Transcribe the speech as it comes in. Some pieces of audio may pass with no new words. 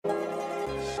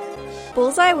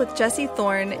Bullseye with Jesse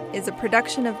Thorne is a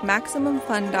production of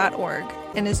MaximumFun.org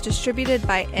and is distributed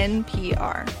by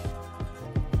NPR.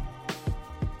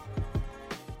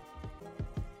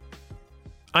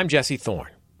 I'm Jesse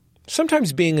Thorne.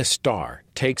 Sometimes being a star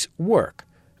takes work.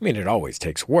 I mean, it always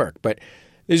takes work, but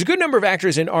there's a good number of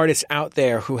actors and artists out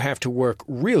there who have to work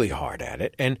really hard at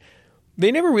it, and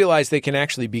they never realize they can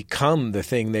actually become the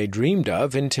thing they dreamed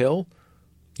of until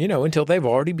they've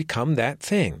already become that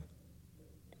thing.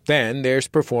 Then there's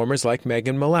performers like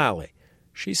Mullally.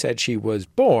 She said she was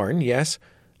born, yes,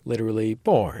 literally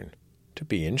born, to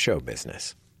be in show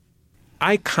business.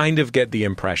 I kind of get the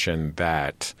impression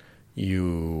that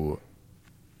you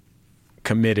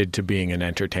committed to being an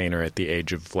entertainer at the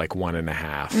age of like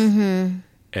 1.5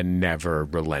 and never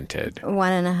relented.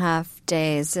 1.5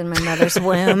 days in my mother's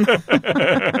womb.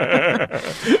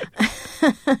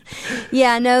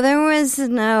 Yeah, no, there was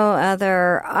no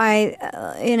other.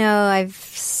 I've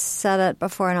said it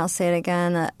before and I'll say it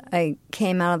again. That I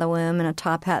came out of the womb in a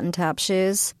top hat and tap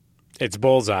shoes. It's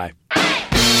Bullseye.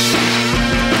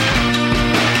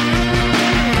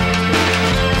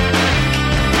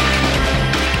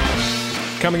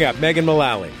 Coming up,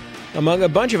 Mullally. Among a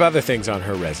bunch of other things on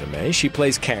her resume, she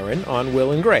plays Karen on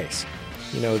Will and Grace.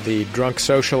 You know, the drunk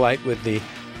socialite with the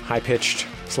high-pitched,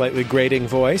 slightly grating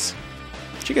voice.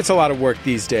 She gets a lot of work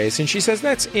these days, and she says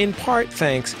that's in part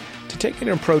thanks to taking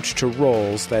an approach to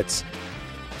roles that's,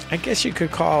 I guess you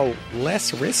could call,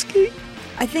 less risky?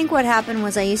 I think what happened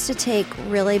was I used to take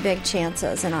really big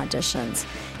chances in auditions,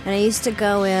 and I used to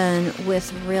go in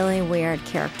with really weird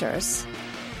characters.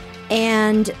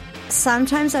 And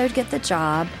sometimes I would get the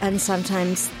job, and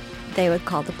sometimes they would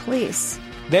call the police.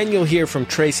 Then you'll hear from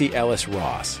Tracee Ellis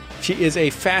Ross. She is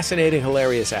a fascinating,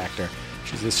 hilarious actor.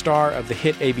 She's the star of the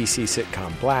hit ABC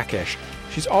sitcom Blackish.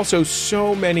 She's also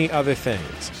so many other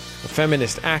things. A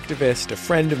feminist activist, a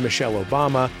friend of Michelle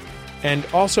Obama, and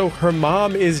also her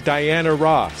mom is Diana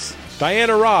Ross.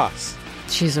 Diana Ross!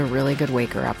 She's a really good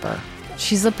waker-upper.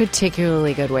 She's a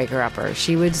particularly good waker-upper.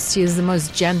 She was the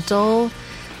most gentle.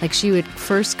 Like, she would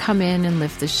first come in and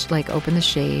lift open the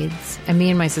shades. And me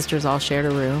and my sisters all shared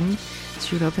a room.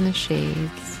 She would open the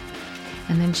shades.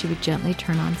 And then she would gently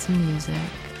turn on some music.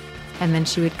 And then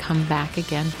she would come back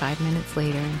again 5 minutes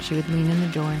later, and she would lean in the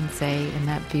door and say, in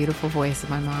that beautiful voice of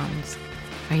my mom's,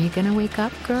 "Are you going to wake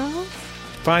up, girls?"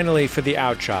 Finally, for the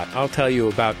outshot, I'll tell you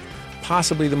about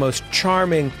possibly the most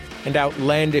charming and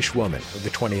outlandish woman of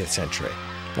the 20th century.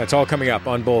 That's all coming up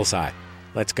on Bullseye.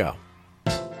 Let's go.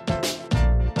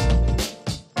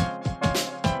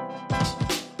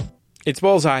 It's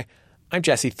Bullseye. I'm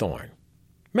Jesse Thorne.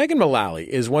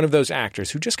 Mullally is one of those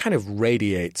actors who just kind of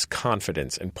radiates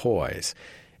confidence and poise.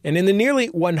 And in the nearly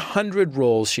 100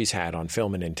 roles she's had on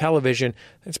film and in television,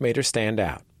 that's made her stand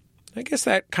out. I guess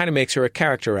that kind of makes her a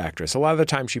character actress. A lot of the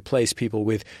time she plays people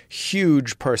with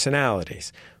huge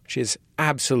personalities. She is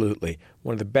absolutely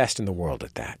one of the best in the world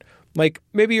at that. Like,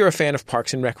 maybe you're a fan of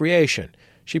Parks and Recreation.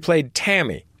 She played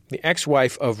Tammy, the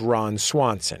ex-wife of Ron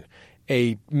Swanson,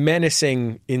 a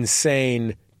menacing,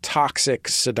 insane, toxic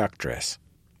seductress.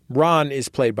 Ron is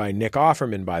played by Nick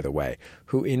Offerman, by the way,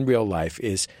 who in real life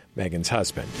is Megan's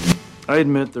husband. I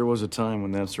admit there was a time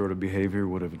when that sort of behavior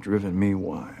would have driven me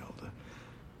wild.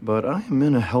 But I am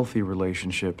in a healthy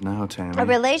relationship now, Tammy. A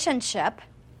relationship?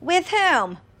 With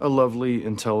whom? A lovely,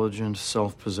 intelligent,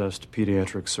 self-possessed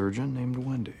pediatric surgeon named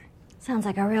Wendy. Sounds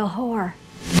like a real whore.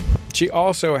 She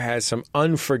also has some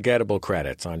unforgettable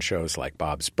credits on shows like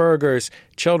Bob's Burgers,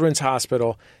 Children's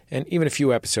Hospital, and even a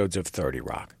few episodes of 30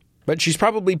 Rock. But she's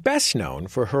probably best known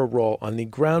for her role on the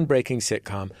groundbreaking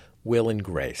sitcom Will and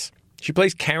Grace. She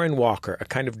plays Karen Walker, a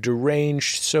kind of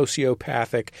deranged,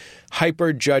 sociopathic,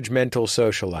 hyper-judgmental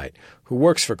socialite who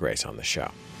works for Grace on the show.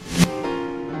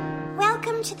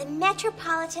 Welcome to the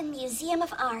Metropolitan Museum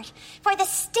of Art for the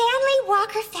Stanley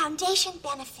Walker Foundation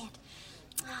benefit.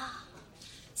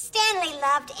 Stanley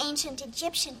loved ancient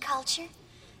Egyptian culture.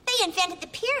 They invented the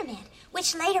pyramid,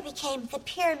 which later became the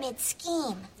Pyramid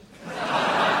Scheme.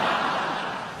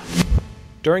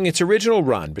 During its original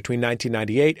run between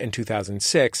 1998 and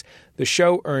 2006, the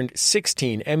show earned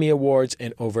 16 Emmy Awards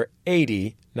and over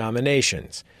 80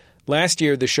 nominations. Last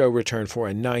year, the show returned for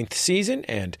a 9th season,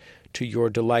 and to your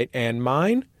delight and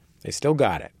mine, they still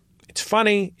got it. It's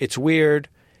funny, it's weird,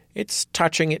 it's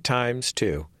touching at times,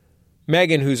 too.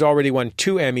 Megan, who's already won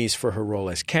 2 Emmys for her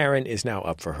role as Karen, is now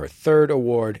up for her 3rd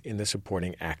award in the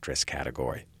Supporting Actress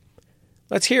category.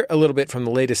 Let's hear a little bit from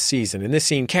the latest season. In this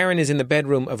scene, Karen is in the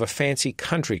bedroom of a fancy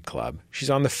country club. She's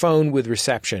on the phone with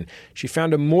reception. She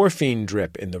found a morphine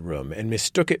drip in the room and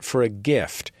mistook it for a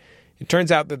gift. It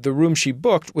turns out that the room she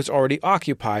booked was already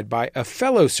occupied by a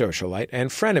fellow socialite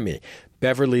and frenemy,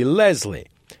 Beverly Leslie.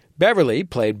 Beverly,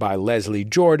 played by Leslie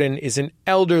Jordan, is an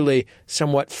elderly,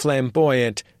 somewhat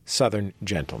flamboyant Southern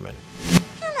gentleman.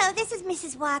 Hello, this is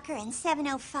Mrs. Walker in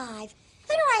 705.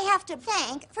 Who do I have to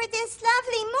thank for this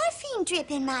lovely morphine drip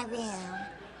in my room?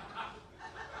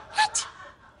 What?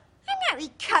 I'm not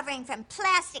recovering from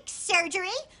plastic surgery.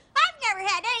 I've never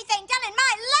had anything done in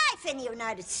my life in the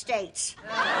United States.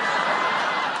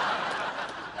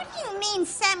 What do you mean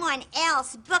someone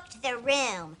else booked the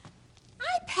room?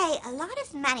 I pay a lot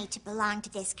of money to belong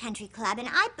to this country club, and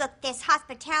I booked this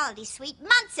hospitality suite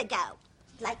months ago.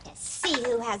 I'd like to see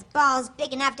who has balls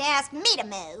big enough to ask me to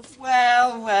move.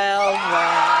 Well.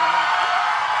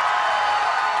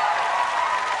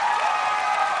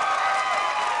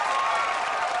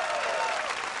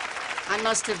 I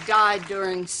must have died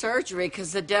during surgery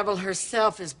because the devil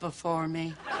herself is before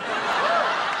me.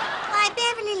 Why,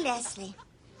 Beverly Leslie,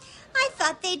 I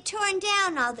thought they'd torn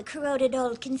down all the corroded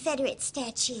old Confederate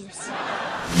statues.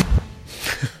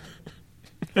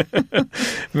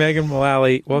 Megan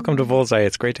Mullally, welcome to Bullseye.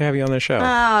 It's great to have you on the show.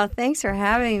 Oh, thanks for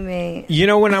having me. You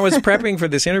know, when I was prepping for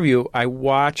this interview, I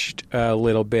watched a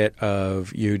little bit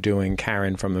of you doing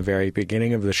Karen from the very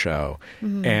beginning of the show,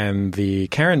 and the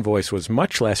Karen voice was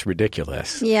much less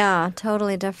ridiculous. Yeah,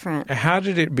 totally different. How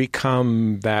did it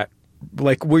become that?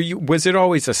 Like, was it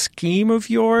always a scheme of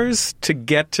yours to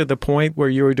get to the point where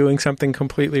you were doing something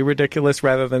completely ridiculous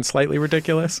rather than slightly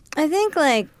ridiculous? I think,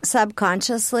 like,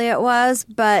 subconsciously it was,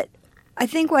 but I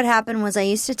think what happened was I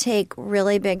used to take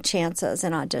really big chances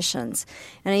in auditions,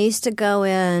 and I used to go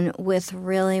in with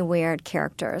really weird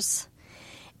characters.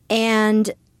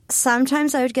 And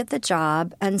sometimes I would get the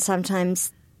job, and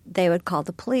sometimes they would call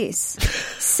the police.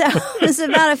 So it was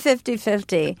about a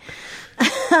 50-50.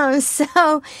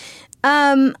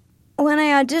 When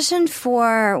I auditioned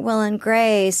for Will and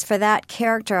Grace, for that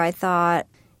character, I thought,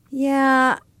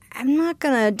 yeah, I'm not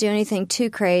going to do anything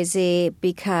too crazy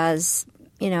because,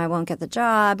 I won't get the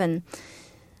job. And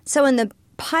so in the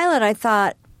pilot, I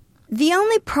thought the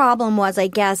only problem was, I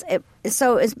guess, it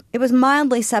was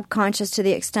mildly subconscious to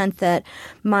the extent that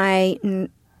my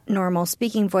normal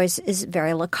speaking voice is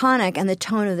very laconic and the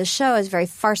tone of the show is very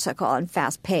farcical and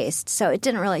fast-paced. So it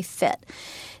didn't really fit.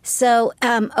 So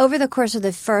over the course of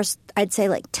the first, I'd say,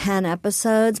 like 10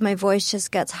 episodes, my voice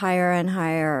just gets higher and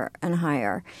higher and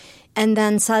higher. And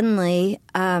then suddenly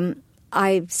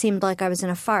I seemed like I was in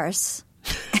a farce.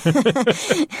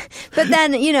 But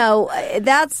then,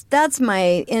 that's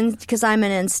my because I'm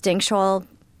an instinctual,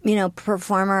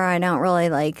 performer. I don't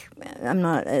really I'm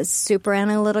not as super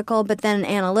analytical. But then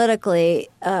analytically,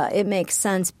 it makes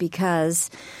sense because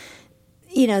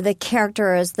the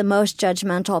character is the most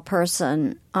judgmental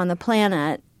person on the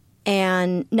planet,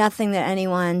 and nothing that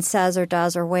anyone says or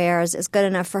does or wears is good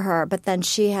enough for her. But then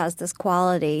she has this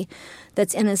quality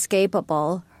that's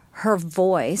inescapable, her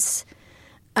voice,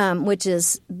 which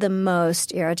is the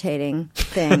most irritating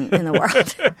thing in the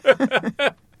world.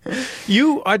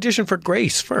 You auditioned for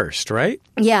Grace first, right?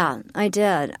 Yeah, I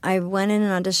did. I went in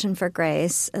and auditioned for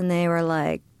Grace, and they were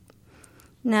like,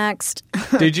 next.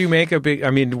 Did you make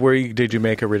did you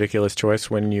make a ridiculous choice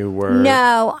when you were?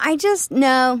 No, I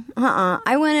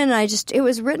went in and it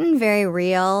was written very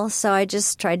real, so I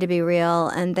just tried to be real,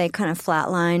 and they kind of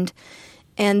flatlined.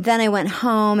 And then I went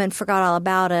home and forgot all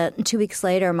about it. And 2 weeks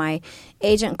later, my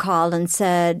agent called and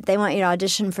said, they want you to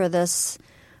audition for this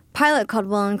pilot called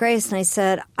Will and Grace. And I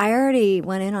said, I already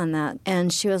went in on that.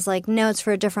 And she was like, no, it's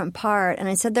for a different part. And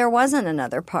I said, there wasn't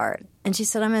another part. And she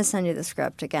said, I'm going to send you the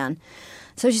script again.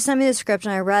 So she sent me the script,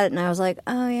 and I read it, and I was like,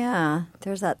 oh, yeah,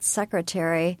 there's that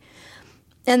secretary.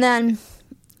 And then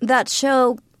that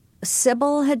show,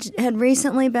 Sybil, had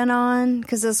recently been on,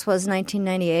 because this was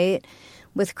 1998,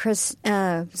 with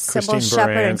Sybil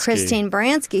Shepherd and Christine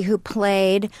Baranski, who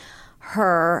played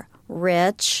her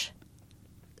rich,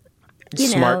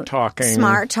 smart-talking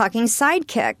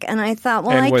sidekick. And I thought,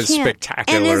 well, I can't. And was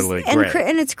spectacularly great.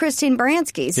 And it's Christine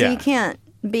Baranski, so you can't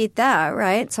beat that,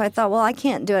 right? So I thought, well, I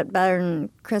can't do it better than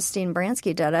Christine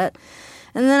Baranski did it.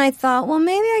 And then I thought, well,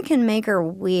 maybe I can make her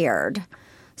weird.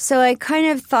 So I kind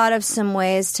of thought of some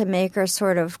ways to make her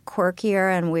sort of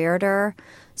quirkier and weirder.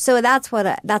 So that's how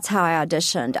I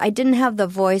auditioned. I didn't have the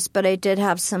voice, but I did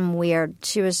have some weird.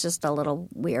 She was just a little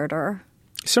weirder.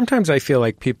 Sometimes I feel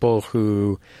like people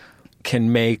who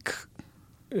can make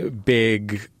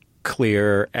big,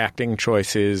 clear acting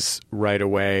choices right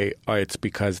away, it's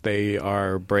because they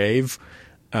are brave,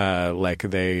 like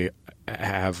they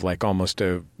have like almost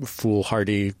a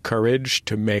foolhardy courage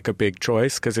to make a big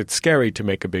choice, because it's scary to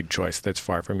make a big choice that's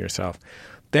far from yourself.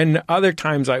 Then other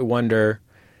times I wonder,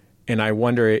 and I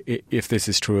wonder if this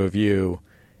is true of you,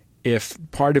 if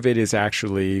part of it is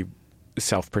actually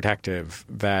self-protective,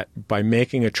 that by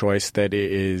making a choice that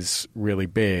is really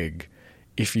big,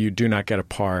 if you do not get a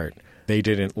part, they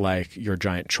didn't like your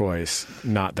giant choice,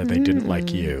 not that they didn't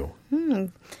like you.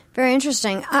 Very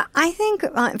interesting. I think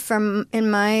in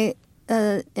my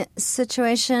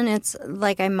situation, it's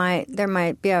like there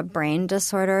might be a brain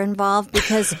disorder involved,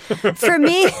 because for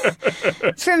me,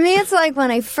 it's like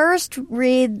when I first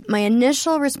read my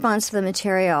initial response to the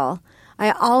material,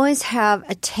 I always have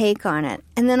a take on it,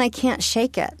 and then I can't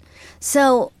shake it.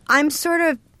 So I'm sort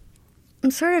of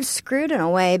screwed in a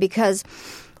way, because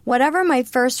whatever my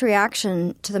first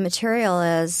reaction to the material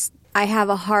is, I have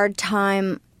a hard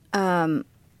time.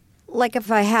 Like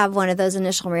if I have one of those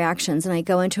initial reactions and I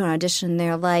go into an audition,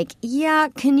 they're like, yeah,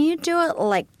 can you do it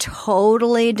like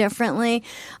totally differently?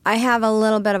 I have a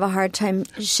little bit of a hard time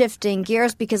shifting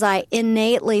gears, because I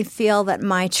innately feel that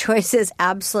my choice is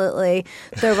absolutely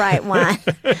the right one.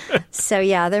 So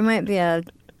yeah, there might be a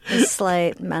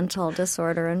slight mental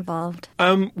disorder involved.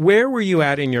 Where were you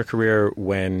at in your career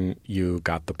when you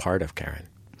got the part of Karen?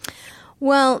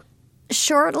 Well,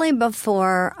 shortly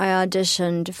before I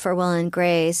auditioned for Will and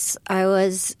Grace, I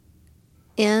was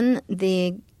in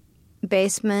the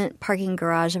basement parking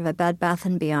garage of a Bed Bath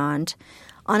 & Beyond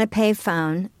on a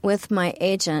payphone with my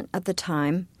agent at the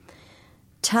time,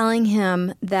 telling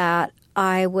him that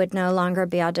I would no longer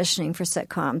be auditioning for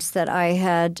sitcoms, that I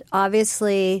had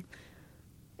obviously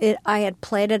I had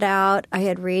played it out. I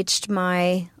had reached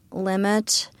my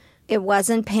limit. It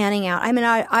wasn't panning out. I mean,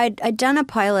 I'd done a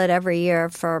pilot every year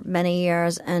for many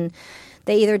years, and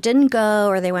they either didn't go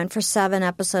or they went for 7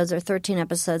 episodes or 13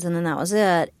 episodes, and then that was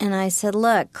it. And I said,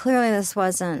 look, clearly this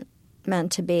wasn't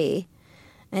meant to be.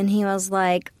 And he was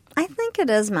like, I think it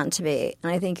is meant to be,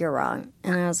 and I think you're wrong.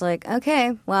 And I was like,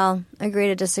 okay, well, agree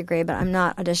to disagree, but I'm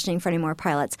not auditioning for any more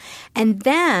pilots. And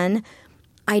then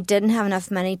I didn't have enough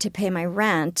money to pay my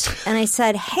rent. And I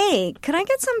said, hey, could I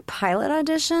get some pilot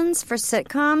auditions for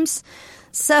sitcoms?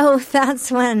 So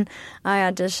that's when I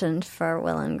auditioned for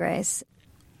Will and Grace.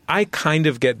 I kind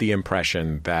of get the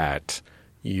impression that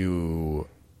you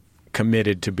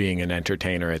committed to being an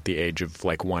entertainer at the age of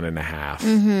like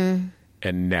 1.5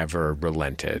 and never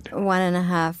relented.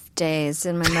 1.5 days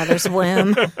in my mother's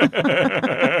womb.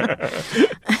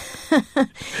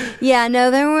 Yeah, no,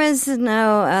 there was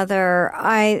no other.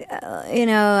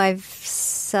 I've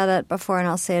said it before and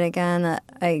I'll say it again, that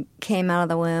I came out of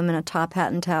the womb in a top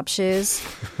hat and tap shoes.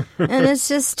 And it's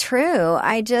just true.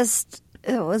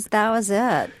 That was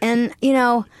it. And,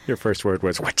 Your first word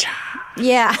was, wacha.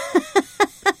 Yeah.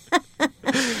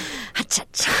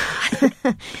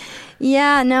 Ha-cha-cha.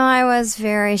 Yeah, no, I was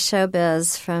very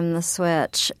showbiz from the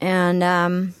switch.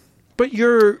 And, but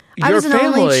your I was family,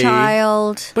 an only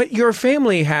child. But your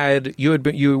family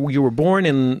you were born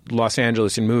in Los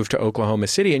Angeles and moved to Oklahoma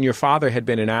City, and your father had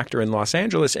been an actor in Los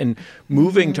Angeles, and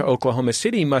moving to Oklahoma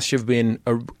City must have been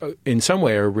in some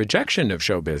way a rejection of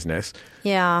show business.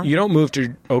 Yeah. You don't move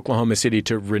to Oklahoma City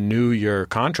to renew your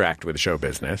contract with show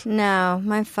business. No,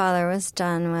 my father was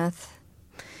done with.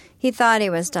 He thought he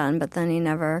was done, but then he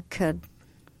never could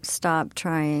stop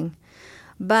trying.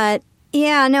 But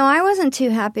yeah, no, I wasn't too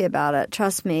happy about it.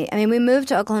 Trust me. I mean, we moved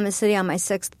to Oklahoma City on my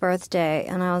 6th birthday,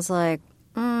 and I was like,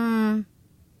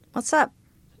 what's up,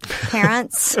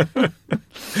 parents?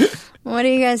 What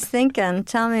are you guys thinking?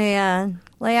 Tell me,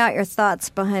 lay out your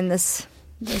thoughts behind this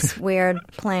weird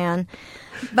plan.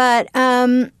 But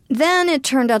then it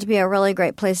turned out to be a really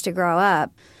great place to grow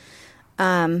up.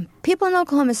 People in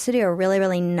Oklahoma City are really,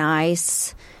 really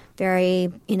nice.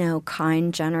 Very,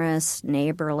 kind, generous,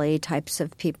 neighborly types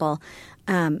of people.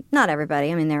 Not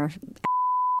everybody. I mean, they're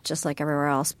just like everywhere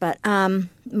else, but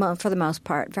for the most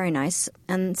part, very nice.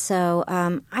 And so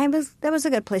that was a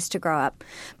good place to grow up.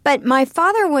 But my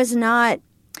father was not.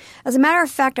 As a matter of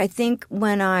fact, I think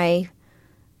when I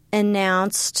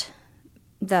announced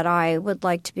that I would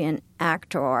like to be an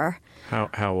actor.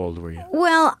 How old were you?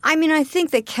 Well, I mean, I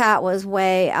think the cat was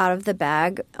way out of the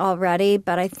bag already,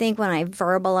 but I think when I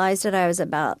verbalized it, I was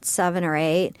about 7 or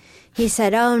 8. He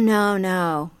said, "Oh,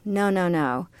 no.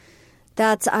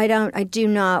 I do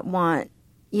not want,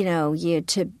 you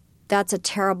to, that's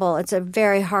it's a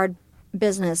very hard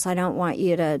business. I don't want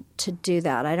you to do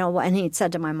that. And he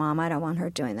said to my mom, I don't want her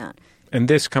doing that." And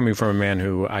this coming from a man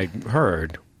who I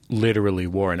heard literally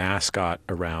wore an ascot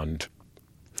around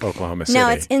Oklahoma City. No,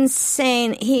 it's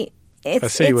insane. A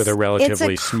city with a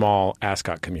relatively small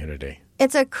ascot community.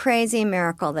 It's a crazy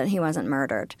miracle that he wasn't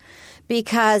murdered,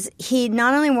 because he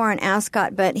not only wore an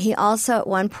ascot, but he also at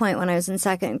one point when I was in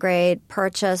 2nd grade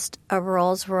purchased a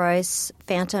Rolls-Royce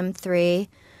Phantom 3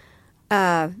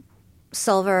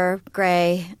 silver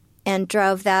gray, and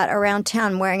drove that around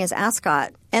town wearing his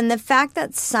ascot. And the fact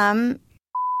that some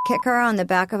kicker on the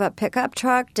back of a pickup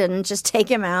truck didn't just take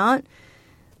him out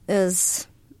is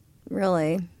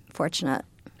really fortunate.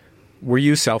 Were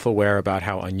you self-aware about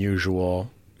how unusual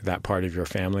that part of your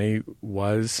family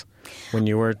was when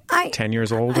you were 10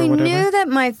 years old or whatever? I knew that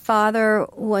my father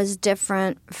was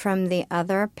different from the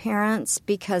other parents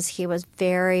because he was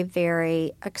very,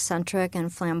 very eccentric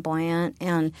and flamboyant,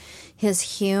 and his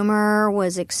humor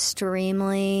was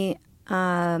extremely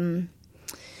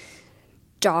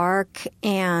dark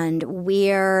and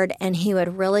weird, and he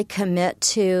would really commit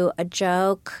to a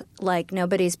joke like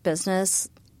nobody's business.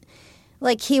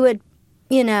 Like he would,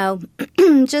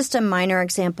 just a minor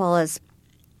example is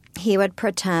he would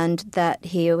pretend that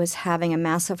he was having a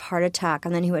massive heart attack,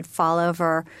 and then he would fall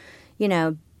over,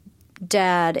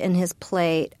 dead in his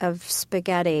plate of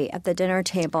spaghetti at the dinner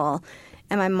table.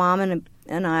 And my mom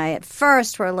and I at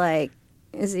first were like,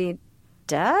 is he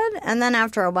dead? And then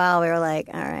after a while we were like,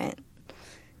 all right,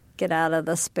 get out of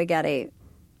the spaghetti.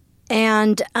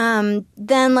 And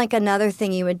then like another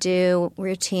thing you would do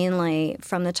routinely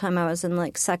from the time I was in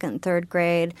like second and third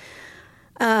grade,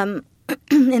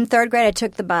 in third grade I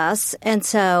took the bus, and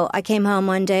so I came home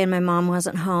one day and my mom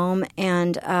wasn't home,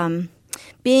 and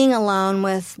being alone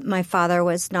with my father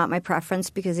was not my preference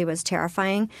because he was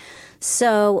terrifying.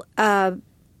 So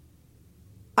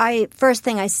first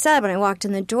thing I said when I walked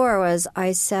in the door was,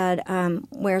 I said,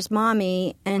 where's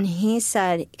Mommy? And he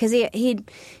said, because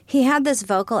he had this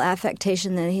vocal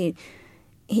affectation that he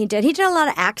did. He did a lot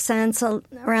of accents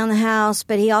around the house,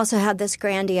 but he also had this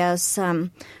grandiose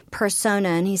persona.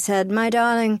 And he said, my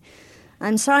darling,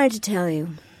 I'm sorry to tell you,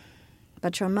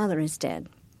 but your mother is dead.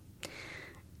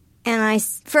 And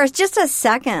for just a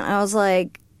second, I was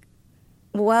like,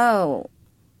 whoa.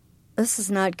 This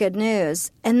is not good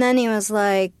news. And then he was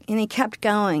like, and he kept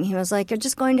going. He was like, you're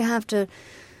just going to have to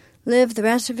live the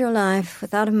rest of your life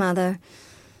without a mother.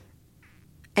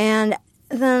 And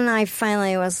then I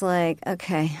finally was like,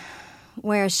 okay,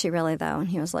 where is she really, though? And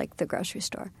he was like, the grocery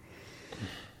store.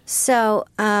 So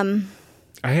I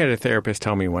had a therapist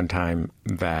tell me one time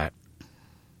that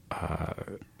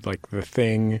like the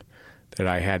thing that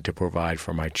I had to provide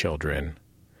for my children,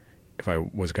 if I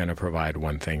was going to provide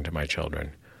one thing to my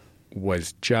children,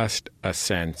 was just a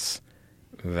sense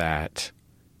that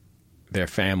their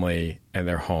family and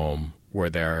their home were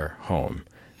their home.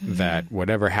 Mm-hmm. That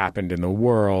whatever happened in the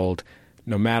world,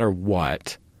 no matter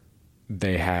what,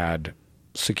 they had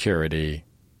security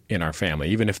in our family.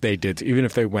 Even if they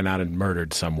went out and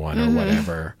murdered someone or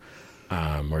whatever,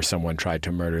 or someone tried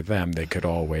to murder them, they could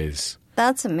always...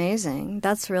 That's amazing.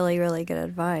 That's really, really good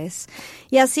advice.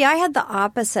 Yeah, see, I had the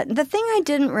opposite. The thing I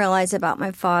didn't realize about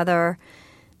my father...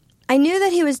 I knew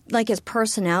that he was, like, his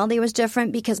personality was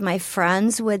different because my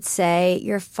friends would say,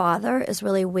 your father is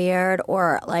really weird,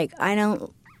 or, like, I'm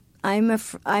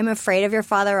afraid of your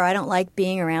father, or I don't like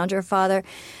being around your father.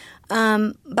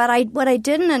 But what I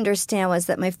didn't understand was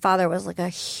that my father was, like, a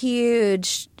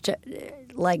huge,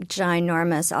 like,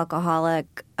 ginormous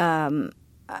alcoholic and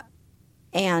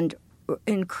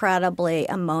incredibly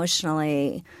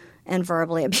emotionally and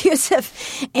verbally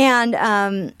abusive. And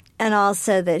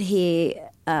also that he...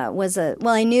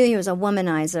 I knew he was a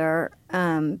womanizer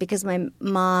because my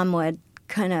mom would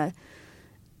kind of,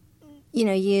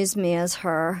 use me as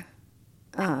her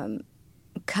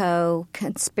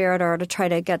co-conspirator to try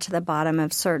to get to the bottom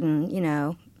of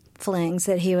certain, flings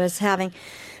that he was having.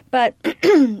 But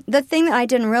the thing that I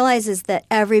didn't realize is that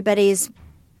everybody's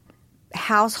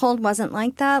household wasn't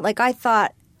like that. Like, I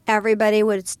thought everybody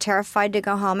was terrified to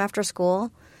go home after school.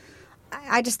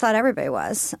 I just thought everybody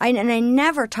was. And I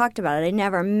never talked about it. I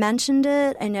never mentioned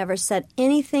it. I never said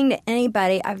anything to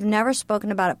anybody. I've never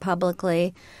spoken about it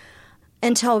publicly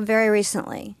until very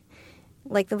recently,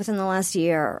 like within the last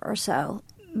year or so.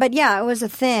 But, yeah, it was a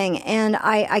thing. And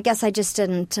I guess I just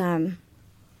didn't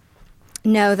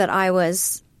know that I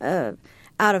was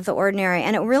out of the ordinary.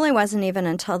 And it really wasn't even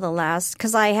until the last –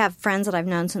 because I have friends that I've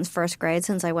known since first grade,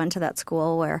 since I went to that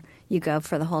school where you go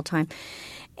for the whole time.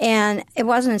 And it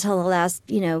wasn't until the last,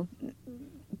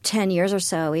 10 years or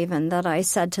so even that I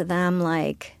said to them,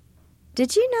 like,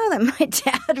 did you know that my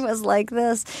dad was like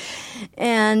this?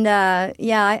 And,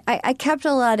 I kept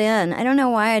a lot in. I don't know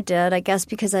why I did. I guess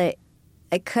because I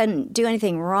couldn't do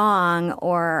anything wrong,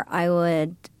 or I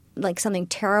would, like, something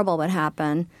terrible would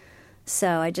happen.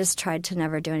 So I just tried to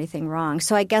never do anything wrong.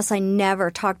 So I guess I never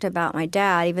talked about my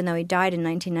dad, even though he died in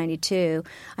 1992.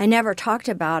 I never talked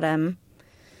about him,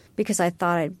 because I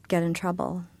thought I'd get in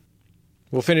trouble.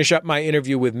 We'll finish up my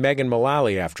interview with Megan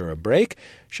Mullally after a break.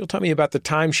 She'll tell me about the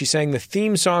time she sang the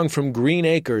theme song from Green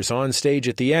Acres on stage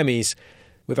at the Emmys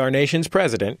with our nation's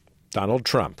president, Donald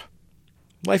Trump.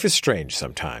 Life is strange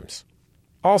sometimes.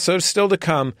 Also, still to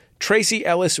come, Tracee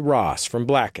Ellis Ross from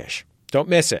Blackish. Don't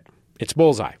miss it. It's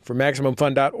Bullseye from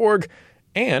MaximumFun.org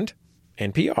and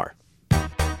NPR.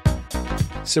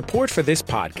 Support for this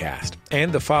podcast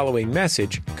and the following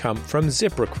message come from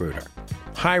ZipRecruiter.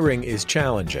 Hiring is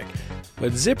challenging,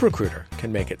 but ZipRecruiter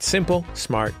can make it simple,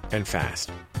 smart, and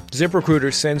fast.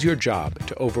 ZipRecruiter sends your job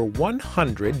to over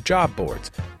 100 job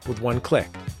boards with one click.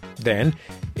 Then,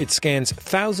 it scans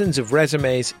thousands of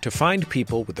resumes to find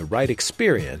people with the right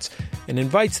experience and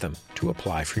invites them to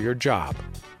apply for your job.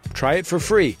 Try it for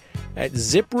free at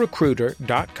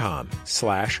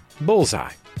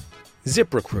ziprecruiter.com/bullseye.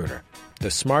 ZipRecruiter,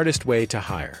 the smartest way to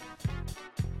hire.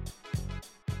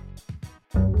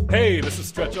 Hey, this is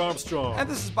Stretch Armstrong. And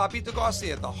this is Bobito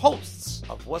Garcia, the hosts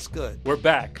of What's Good. We're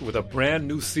back with a brand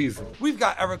new season. We've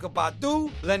got Erykah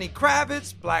Badu, Lenny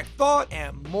Kravitz, Black Thought,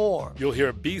 and more. You'll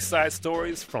hear B-side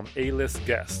stories from A-list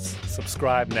guests.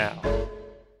 Subscribe now.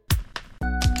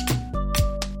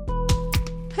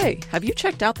 Hey, have you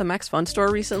checked out the Max Fun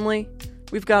store recently?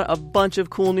 We've got a bunch of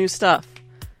cool new stuff.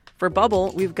 For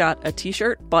Bubble, we've got a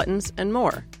t-shirt, buttons, and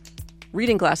more.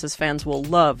 Reading Glasses fans will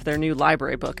love their new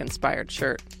library book-inspired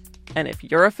shirt. And if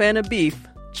you're a fan of beef,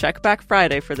 check back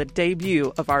Friday for the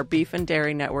debut of our Beef and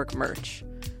Dairy Network merch.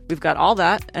 We've got all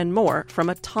that and more from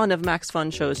a ton of Max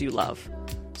Fun shows you love.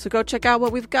 So go check out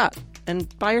what we've got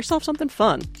and buy yourself something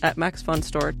fun at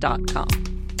maxfunstore.com.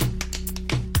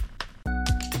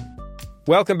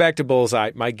 Welcome back to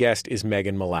Bullseye. My guest is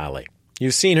Megan Mullally.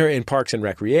 You've seen her in Parks and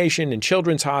Recreation, in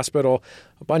Children's Hospital,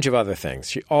 a bunch of other things.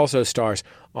 She also stars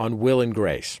on Will and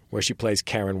Grace, where she plays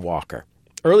Karen Walker.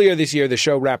 Earlier this year, the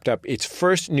show wrapped up its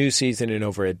first new season in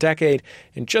over a decade,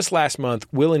 and just last month,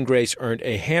 Will and Grace earned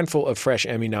a handful of fresh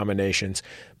Emmy nominations.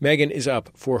 Megan is up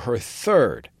for her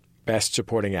third Best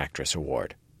Supporting Actress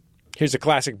award. Here's a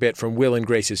classic bit from Will and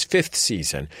Grace's fifth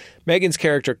season. Megan's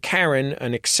character, Karen,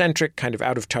 an eccentric, kind of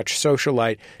out-of-touch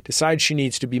socialite, decides she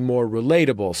needs to be more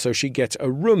relatable, so she gets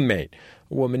a roommate,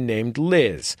 a woman named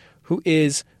Liz, who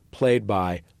is played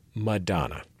by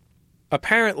Madonna.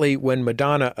 Apparently, when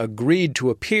Madonna agreed to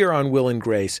appear on Will and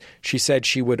Grace, she said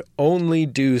she would only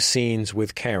do scenes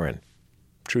with Karen.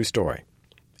 True story.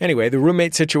 Anyway, the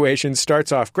roommate situation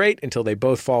starts off great until they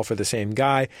both fall for the same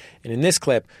guy, and in this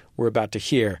clip, we're about to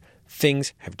hear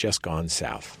things have just gone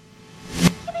south. You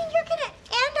mean you're gonna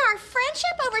end our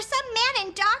friendship over some man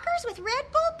in Dockers with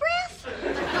Red Bull breath?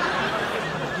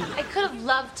 I could have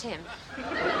loved him.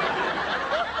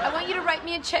 I want you to write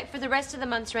me a check for the rest of the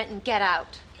month's rent and get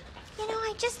out. You know,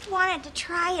 I just wanted to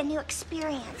try a new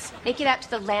experience. Make it out to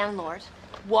the landlord,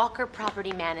 Walker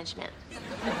Property Management.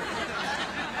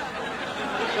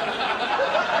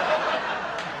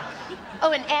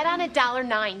 Oh, and add on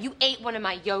 $1.09. You ate one of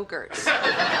my yogurts.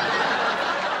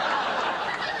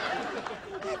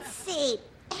 Let's see.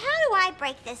 How do I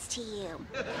break this to you?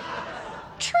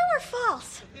 True or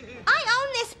false? I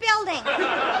own this building.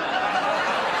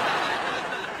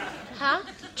 Huh?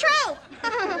 True.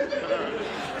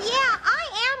 Yeah, I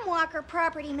am Walker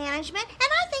Property Management, and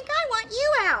I think I want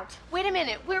you out. Wait a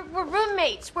minute. We're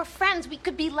roommates. We're friends. We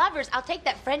could be lovers. I'll take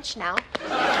that French now.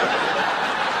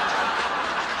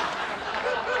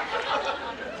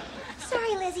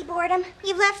 Sorry, Lizzie Boredom.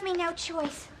 You've left me no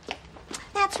choice.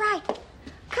 That's right.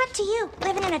 Cut to you,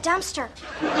 living in a dumpster.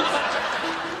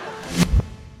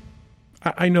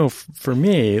 I know for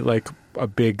me, like a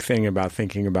big thing about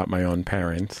thinking about my own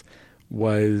parents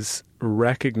was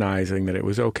recognizing that it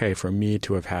was okay for me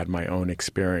to have had my own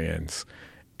experience,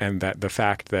 and that the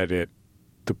fact that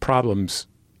the problems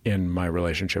in my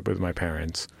relationship with my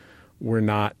parents were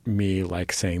not me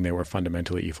like saying they were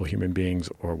fundamentally evil human beings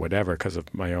or whatever because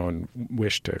of my own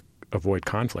wish to avoid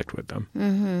conflict with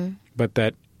them, but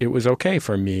that it was okay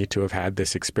for me to have had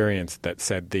this experience that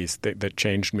said that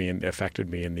changed me and affected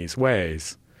me in these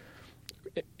ways,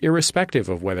 irrespective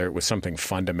of whether it was something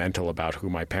fundamental about who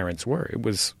my parents were. It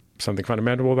was something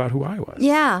fundamental about who I was.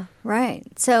 Yeah, right.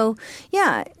 So,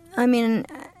 yeah, I mean,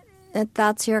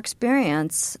 that's your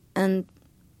experience, and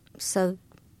so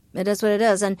it is what it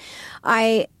is. And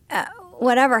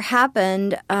whatever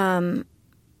happened, well,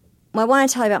 I want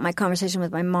to tell you about my conversation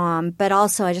with my mom, but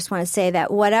also I just want to say that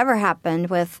whatever happened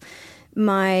with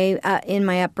my in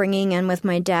my upbringing and with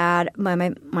my dad,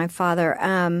 my father,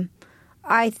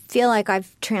 I feel like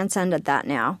I've transcended that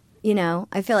now. You know,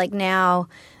 I feel like now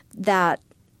that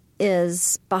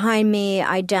is behind me.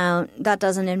 That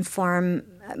doesn't inform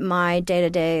my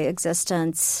day-to-day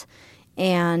existence,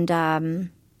 and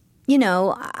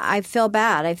I feel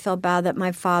bad. I feel bad that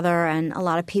my father and a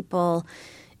lot of people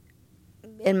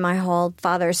in my whole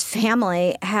father's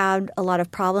family had a lot of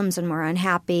problems and were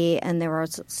unhappy, and there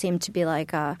seemed to be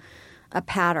like a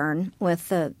pattern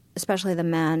with especially the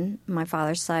men, my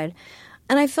father's side.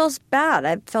 And I feel bad.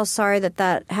 I feel sorry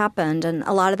that happened, and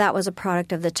a lot of that was a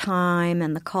product of the time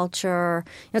and the culture.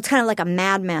 It's kind of like a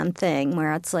Mad Men thing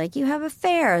where it's like you have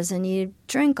affairs and you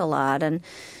drink a lot,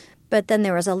 but then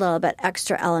there was a little bit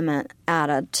extra element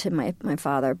added to my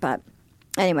father. But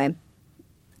anyway,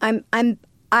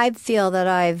 I feel that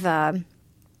I've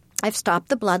stopped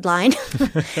the bloodline,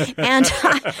 and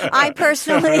I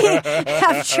personally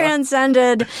have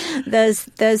transcended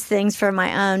those things for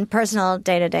my own personal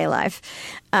day-to-day life,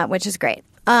 which is great.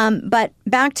 But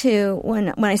back to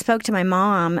when I spoke to my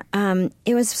mom,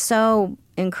 it was so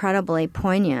incredibly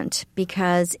poignant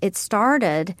because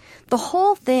the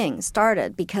whole thing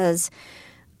started because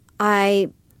I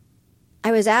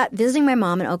was visiting my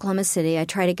mom in Oklahoma City. I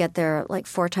try to get there like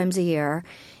 4 times a year.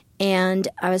 And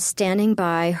I was standing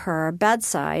by her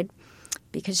bedside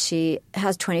because she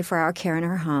has 24-hour care in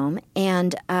her home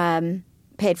and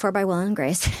paid for by Will and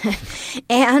Grace.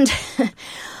 And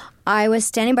I was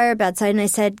standing by her bedside and I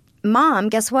said, Mom,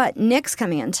 guess what? Nick's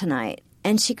coming in tonight.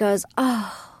 And she goes,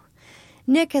 oh,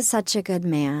 Nick is such a good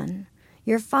man.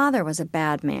 Your father was a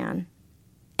bad man.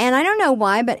 And I don't know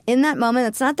why, but in that moment,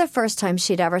 it's not the first time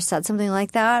she'd ever said something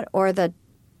like that or the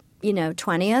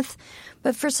 20th.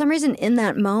 But for some reason in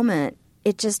that moment,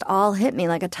 it just all hit me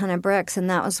like a ton of bricks. And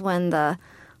that was when the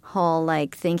whole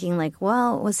thinking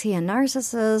well, was he a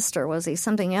narcissist or was he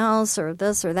something else or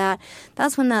this or that?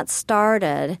 That's when that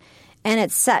started. And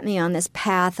it set me on this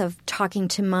path of talking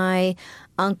to my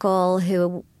uncle,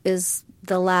 who is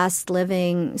the last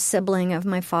living sibling of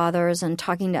my father's, and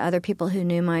talking to other people who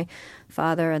knew my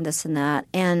father and this and that.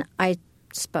 And I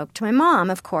spoke to my mom,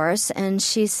 of course, and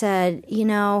she said,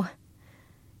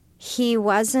 he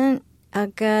wasn't a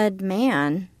good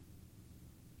man.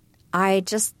 I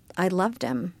loved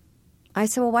him. I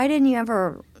said, well, why didn't you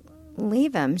ever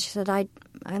leave him? She said, I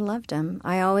loved him.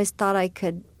 I always thought I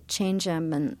could change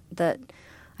him, and that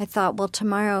I thought, well,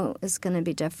 tomorrow is going to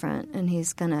be different, and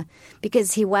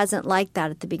because he wasn't like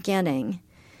that at the beginning.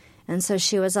 And so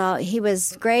he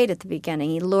was great at the beginning.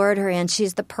 He lured her in.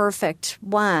 She's the perfect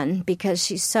one because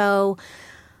she's so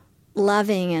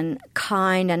loving and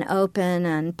kind and open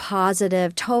and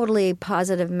positive, totally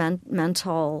positive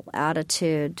mental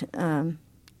attitude,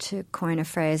 to coin a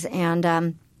phrase.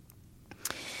 And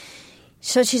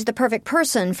so she's the perfect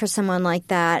person for someone like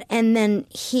that. And then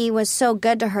he was so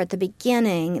good to her at the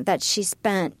beginning that she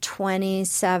spent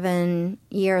 27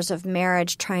 years of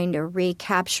marriage trying to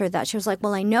recapture that. She was like,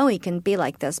 well, I know he can be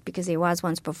like this because he was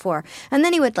once before. And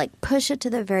then he would push it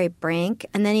to the very brink,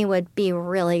 and then he would be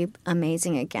really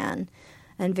amazing again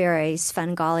and very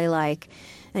Svengali-like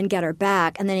and get her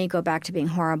back. And then he'd go back to being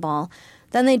horrible.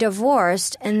 Then they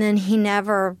divorced, and then he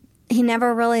never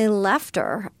really left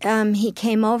her. He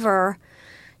came over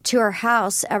to her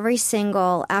house every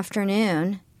single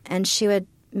afternoon, and she would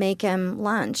make him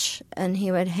lunch, and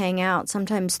he would hang out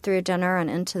sometimes through dinner and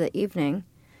into the evening.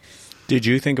 Did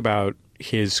you think about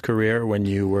his career when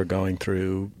you were going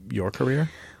through your career?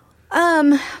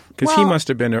 Because he must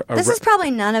have been this is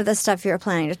probably none of the stuff you were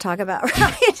planning to talk about,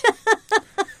 right?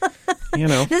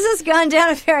 This has gone down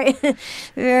a very,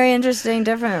 very interesting,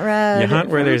 different road. You hunt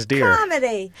where there's deer.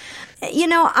 Comedy.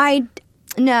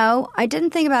 I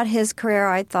didn't think about his career.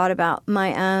 I thought about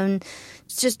my own,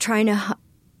 just trying to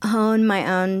hone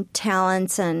my own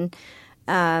talents and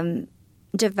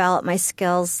develop my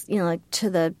skills,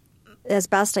 as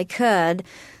best I could.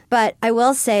 But I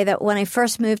will say that when I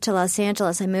first moved to Los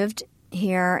Angeles, I moved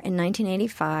here in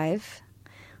 1985.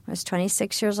 I was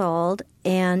 26 years old,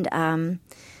 and I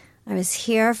was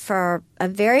here for a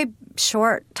very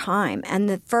short time. And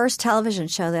the first television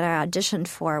show that I auditioned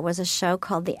for was a show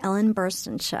called The Ellen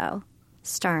Burstyn Show,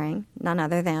 starring none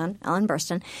other than Ellen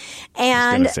Burstyn.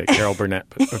 And I was going to say Carol Burnett.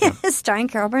 But okay. Starring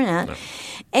Carol Burnett. No.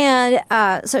 And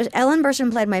so Ellen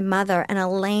Burstyn played my mother, and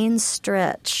Elaine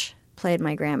Stritch played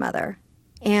my grandmother.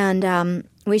 And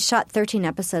we shot 13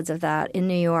 episodes of that in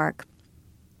New York.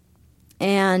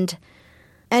 And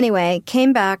anyway,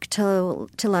 came back to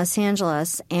Los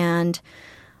Angeles, and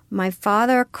my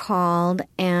father called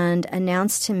and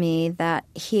announced to me that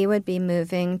he would be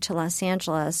moving to Los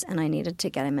Angeles, and I needed to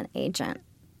get him an agent.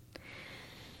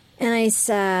 And I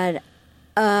said,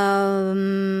 okay.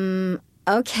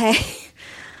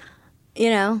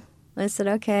 I said,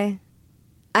 okay.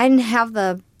 I didn't have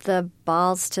the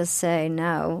balls to say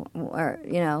no, or,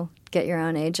 get your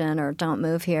own agent, or don't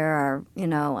move here, or,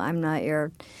 I'm not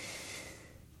your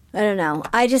I don't know.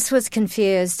 I just was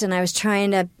confused, and I was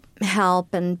trying to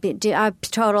help and be a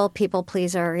total people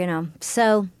pleaser, you know.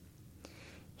 So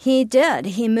he did.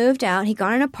 He moved out. He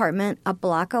got an apartment a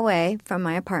block away from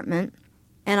my apartment,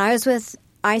 and I was with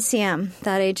ICM,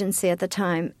 that agency at the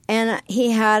time, and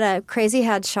he had a crazy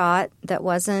headshot that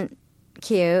wasn't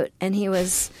cute, and he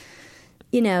was,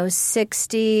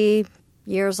 60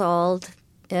 years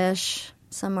old-ish,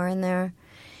 somewhere in there,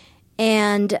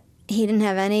 and he didn't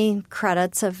have any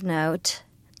credits of note,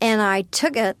 and I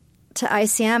took it to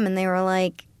ICM, and they were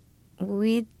like,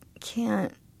 we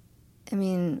can't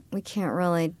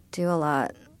really do a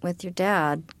lot with your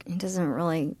dad. He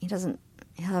doesn't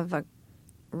have a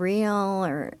reel,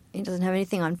 or he doesn't have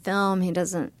anything on film. He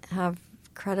doesn't have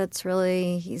credits,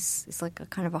 really. He's like a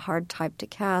kind of a hard type to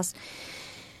cast.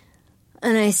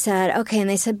 And I said, okay. And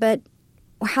they said, but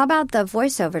how about the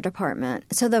voiceover department?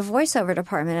 So the voiceover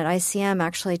department at ICM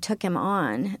actually took him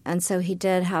on, and so he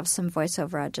did have some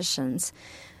voiceover auditions,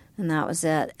 and that was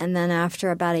it. And then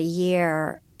after about a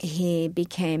year, he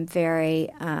became very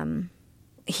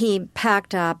he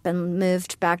packed up and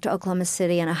moved back to Oklahoma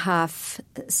City in a huff,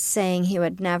 saying he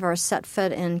would never set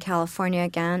foot in California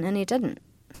again, and he didn't.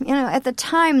 At the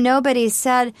time, nobody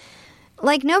said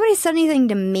anything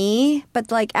to me,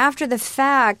 but after the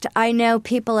fact, I know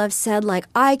people have said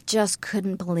I just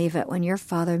couldn't believe it when your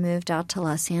father moved out to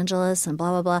Los Angeles and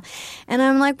blah, blah, blah. And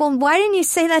I'm like, well, why didn't you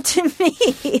say that to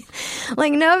me?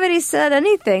 Nobody said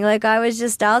anything. I was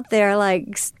just out there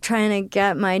trying to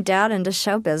get my dad into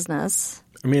show business.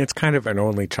 I mean, it's kind of an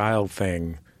only child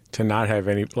thing to not have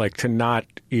any, to not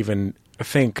even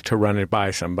think to run it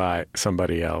by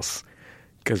somebody else,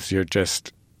 because you're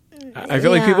just... I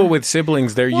feel like people with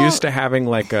siblings, they're used to having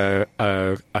a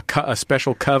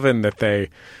special coven that they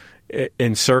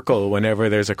encircle whenever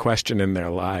there's a question in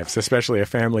their lives, especially a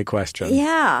family question.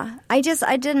 Yeah. I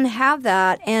didn't have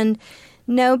that, and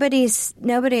nobody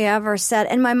ever said.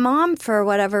 And my mom, for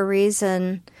whatever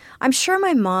reason, I'm sure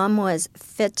my mom was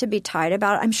fit to be tied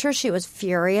about it. I'm sure she was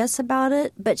furious about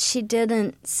it, but she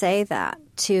didn't say that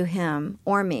to him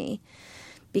or me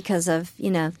because of,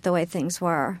 the way things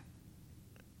were.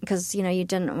 Because, you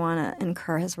didn't want to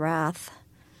incur his wrath.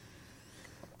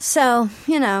 So,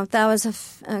 that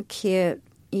was a cute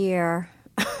year.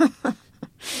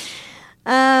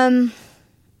 And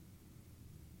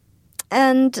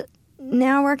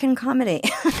now work in comedy.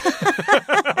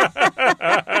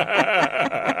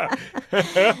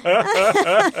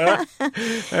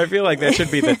 I feel like that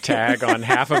should be the tag on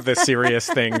half of the serious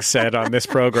things said on this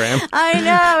program. I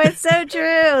know. It's so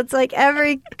true. It's like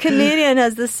every comedian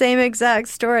has the same exact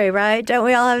story, right? Don't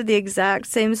we all have the exact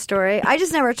same story? I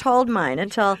just never told mine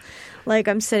until,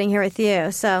 I'm sitting here with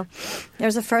you. So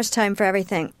there's a first time for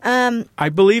everything. I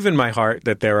believe in my heart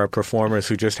that there are performers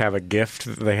who just have a gift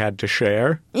that they had to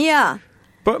share. Yeah.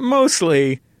 But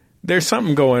mostly... there's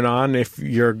something going on if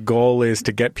your goal is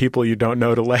to get people you don't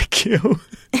know to like you.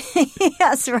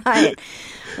 Yes, right.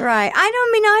 Right.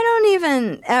 I don't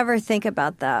even ever think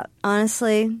about that,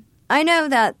 honestly. I know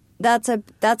that that's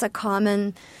a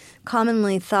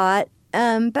commonly thought,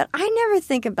 but I never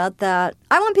think about that.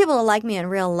 I want people to like me in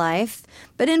real life,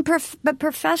 but but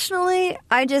professionally,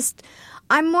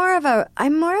 I'm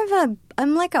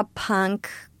like a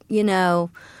punk,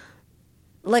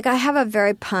 I have a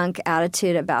very punk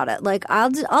attitude about it. I'll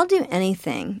do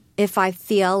anything if I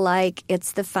feel like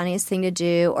it's the funniest thing to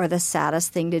do or the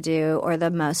saddest thing to do or the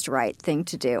most right thing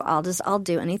to do. I'll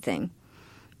do anything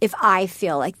if I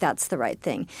feel like that's the right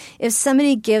thing. If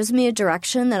somebody gives me a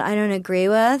direction that I don't agree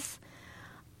with,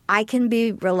 I can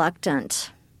be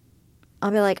reluctant. I'll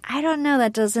be like, I don't know,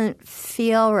 that doesn't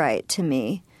feel right to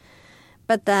me.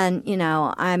 But then,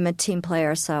 I'm a team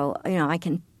player, so, I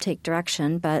can take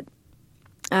direction, but...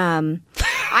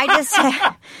 I just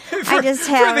have for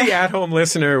the at-home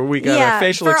listener, we got a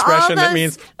facial expression that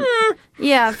means.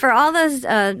 Yeah, for all those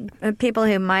people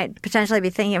who might potentially be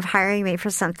thinking of hiring me for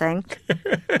something,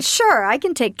 sure, I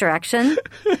can take direction.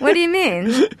 What do you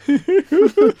mean?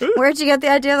 Where'd you get the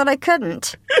idea that I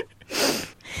couldn't?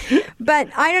 But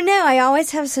I don't know. I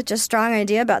always have such a strong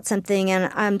idea about something,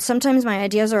 and sometimes my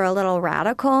ideas are a little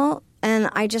radical.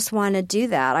 And I just want to do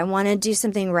that. I want to do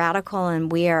something radical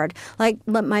and weird. Like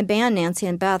my band, Nancy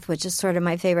and Beth, which is sort of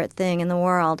my favorite thing in the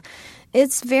world.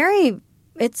 It's very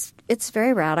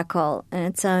radical in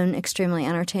its own extremely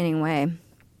entertaining way.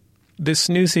 This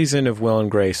new season of Will and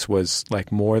Grace was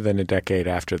more than a decade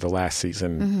after the last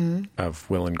season of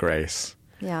Will and Grace.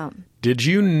 Yeah. Did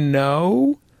you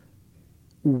know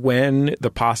when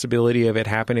the possibility of it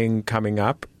coming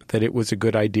up, that it was a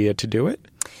good idea to do it?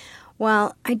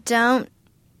 Well, I don't.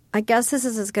 I guess this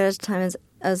is as good a time as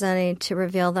Ozoni to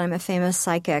reveal that I'm a famous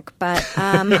psychic, but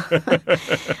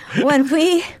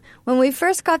when we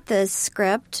first got the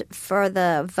script for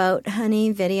the Vote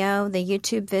Honey video, the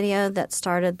YouTube video that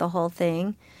started the whole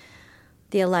thing,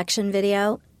 the election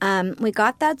video, we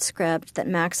got that script that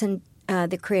Max and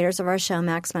the creators of our show,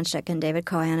 Max Munchak and David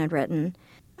Cohen, had written.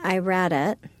 I read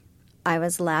it. I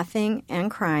was laughing and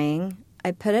crying.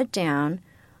 I put it down,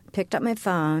 picked up my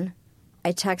phone.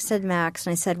 I texted Max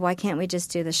and I said, why can't we just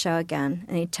do the show again?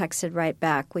 And he texted right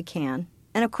back, we can.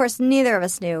 And, of course, neither of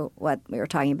us knew what we were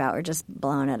talking about. We were just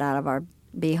blowing it out of our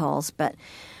beeholes. But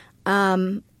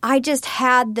I just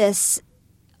had this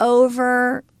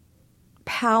overpowering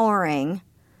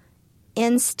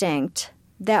instinct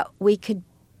that we could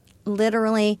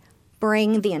literally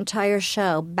bring the entire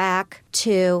show back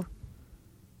to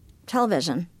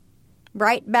television,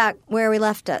 right back where we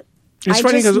left it. It's I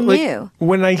funny just because knew.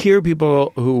 When I hear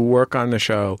people who work on the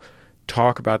show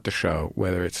talk about the show,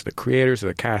 whether it's the creators or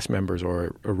the cast members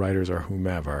or writers or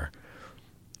whomever,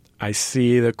 I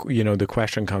see the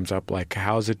question comes up like,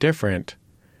 how is it different?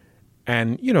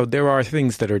 And, there are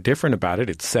things that are different about it.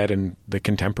 It's set in the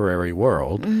contemporary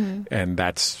world, and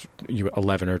that's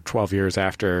 11 or 12 years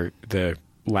after the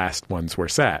last ones were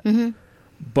set.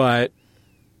 But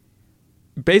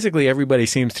basically everybody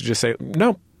seems to just say,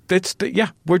 no,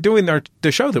 we're doing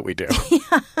the show that we do.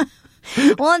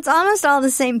 Well, it's almost all the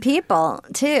same people,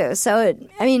 too. So,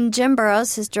 Jim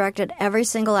Burrows has directed every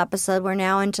single episode. We're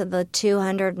now into the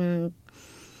 200 and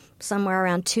somewhere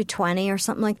around 220 or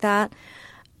something like that.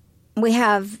 We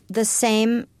have the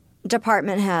same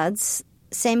department heads,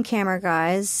 same camera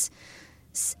guys.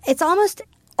 It's almost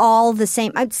all the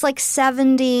same. It's like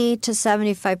 70 to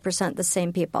 75% the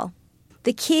same people.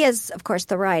 The key is, of course,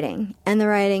 the writing. And the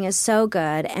writing is so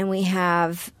good. And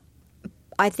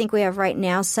I think we have right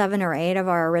now 7 or 8 of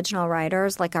our original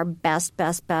writers, like our best,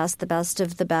 the best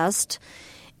of the best.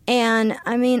 And,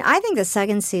 I think the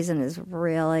second season is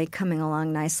really coming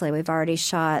along nicely. We've already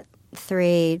shot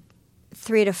 3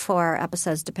 to 4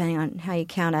 episodes, depending on how you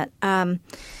count it. And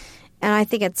I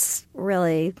think it's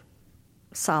really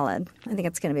solid. I think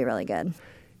it's going to be really good.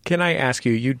 Can I ask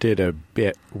you, you did a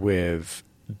bit with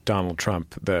Donald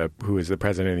Trump, who is the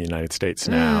president of the United States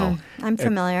now. I'm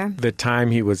familiar. At the time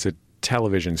he was a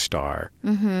television star.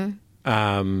 And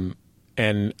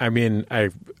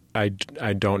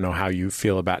I don't know how you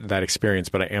feel about that experience,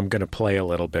 but I am going to play a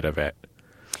little bit of it.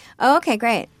 Oh, okay,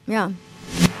 great. Yeah.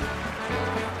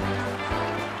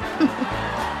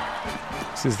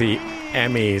 This is the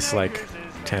Emmys like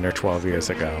 10 or 12 years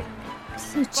ago.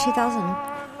 This is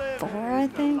 2004, I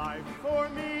think.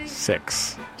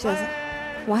 6.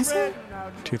 Was it?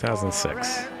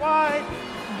 2006.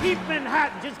 Keep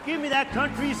Manhattan, just give me that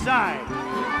countryside. New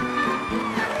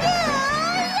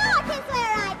York is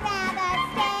where I'd rather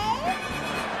stay.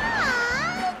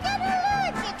 I get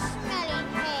allergic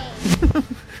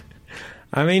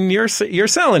smelling me. You're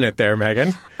selling it there,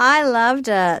 Megan. I loved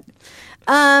it.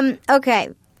 Okay,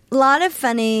 a lot of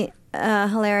funny,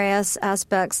 hilarious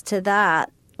aspects to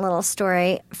that little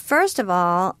story. First of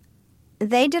all,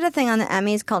 they did a thing on the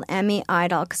Emmys called Emmy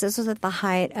Idol, because this was at the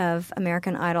height of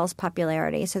American Idol's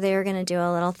popularity. So they were going to do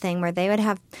a little thing where they would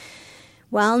have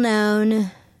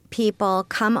well-known people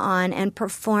come on and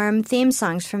perform theme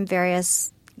songs from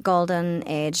various golden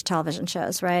age television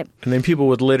shows, right? And then people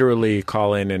would literally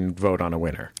call in and vote on a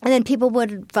winner. And then people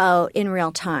would vote in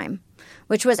real time,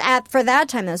 which was for that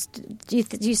time, you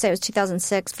say it was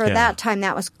 2006. For that time,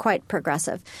 that was quite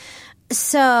progressive.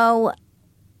 So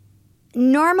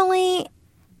normally,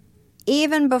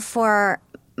 even before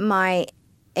my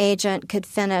agent could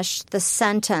finish the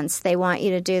sentence, they want you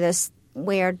to do this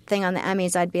weird thing on the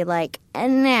Emmys, I'd be like,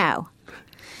 no.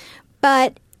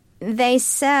 But they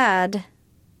said,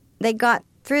 they got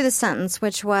through the sentence,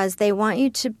 which was they want you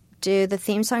to do the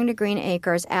theme song to Green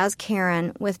Acres as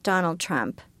Karen with Donald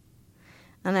Trump.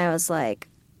 And I was like,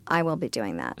 I will be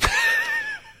doing that.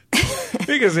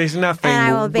 Because there's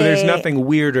nothing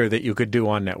weirder that you could do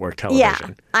on network television.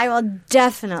 Yeah, I will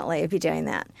definitely be doing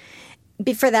that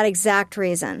for that exact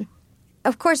reason.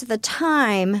 Of course, at the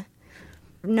time,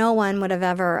 no one would have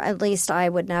ever, at least I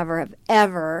would never have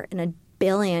ever in a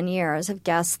billion years have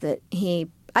guessed that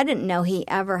I didn't know he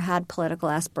ever had political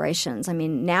aspirations.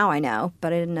 Now I know,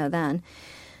 but I didn't know then.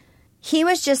 He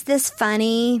was just this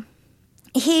funny,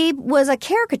 he was a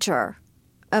caricature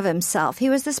of himself. He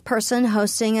was this person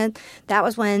hosting that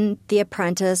was when The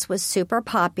Apprentice was super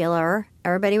popular.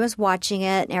 Everybody was watching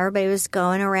it, and everybody was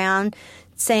going around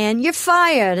saying, "You're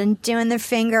fired," and doing their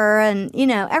finger, and,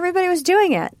 everybody was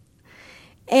doing it.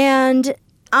 And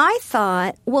I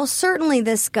thought, well, certainly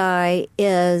this guy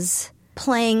is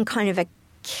playing kind of a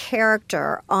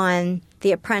character on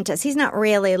The Apprentice. He's not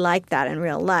really like that in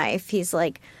real life. He's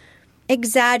like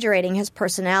exaggerating his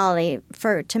personality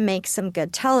to make some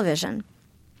good television.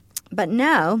 But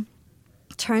no,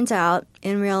 turns out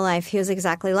in real life he was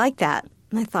exactly like that.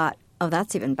 And I thought, oh,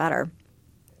 that's even better.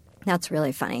 That's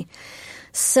really funny.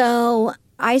 So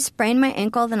I sprained my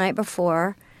ankle the night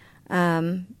before,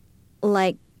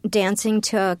 like dancing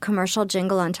to a commercial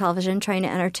jingle on television, trying to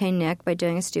entertain Nick by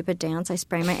doing a stupid dance. I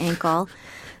sprained my ankle.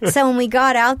 So when we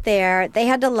got out there, they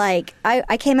had to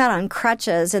I came out on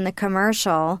crutches in the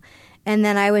commercial, and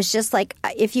then I was just like,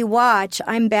 if you watch,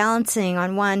 I'm balancing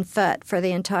on one foot for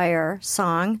the entire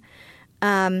song.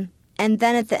 And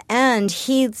then at the end,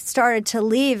 he started to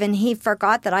leave, and he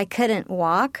forgot that I couldn't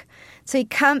walk. So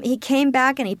he came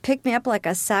back, and he picked me up like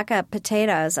a sack of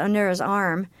potatoes under his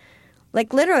arm.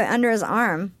 Like literally under his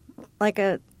arm,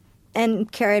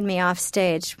 and carried me off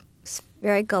stage. It's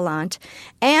very gallant.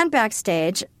 And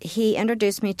backstage, he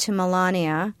introduced me to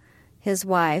Melania, his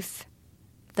wife,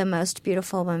 the most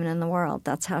beautiful woman in the world.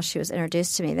 That's how she was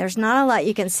introduced to me. There's not a lot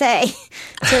you can say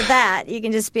to that. You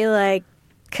can just be like,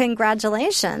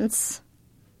 congratulations.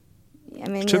 I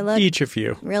mean, to you look each of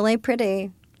you. Really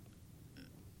pretty.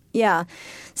 Yeah.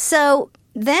 So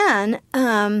then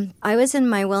I was in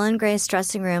my Will and Grace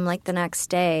dressing room like the next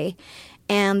day,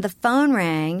 and the phone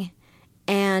rang,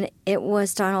 and it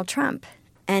was Donald Trump.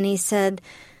 And he said,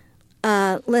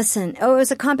 listen, it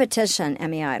was a competition,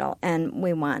 Emmy Idol, and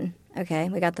we won. Okay,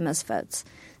 we got the most votes.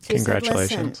 So congratulations.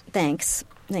 He said, listen, thanks.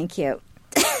 Thank you.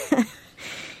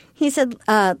 He said,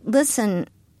 listen,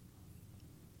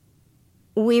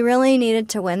 we really needed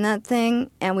to win that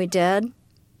thing, and we did.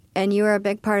 And you were a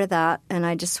big part of that. And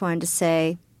I just wanted to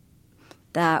say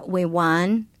that we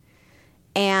won.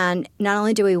 And not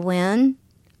only do we win,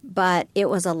 but it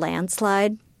was a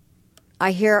landslide.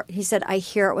 He said, I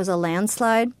hear it was a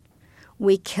landslide.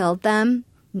 We killed them.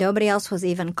 Nobody else was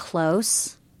even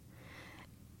close.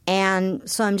 And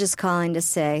so I'm just calling to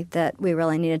say that we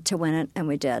really needed to win it, and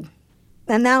we did.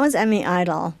 And that was Emmy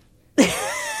Idol.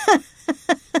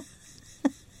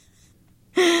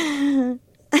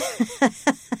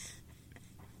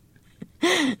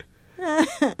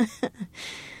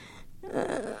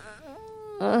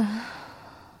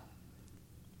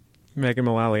 Megan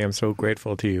Mullally, I'm so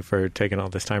grateful to you for taking all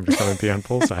this time to come and be on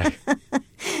Bullseye.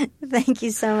 Thank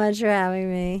you so much for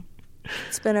having me.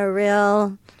 It's been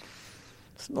a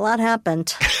lot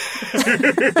happened.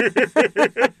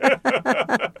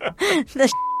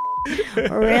 The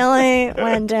really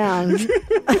went down.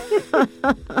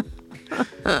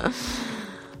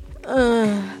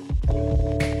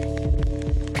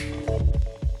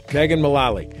 Megan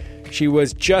Mullally. She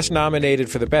was just nominated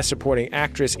for the Best Supporting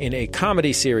Actress in a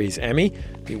Comedy Series Emmy.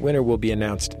 The winner will be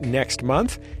announced next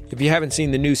month. If you haven't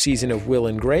seen the new season of Will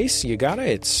and Grace, you gotta.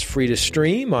 It's free to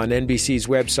stream on NBC's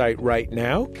website right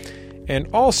now. And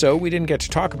also, we didn't get to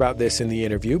talk about this in the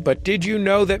interview, but did you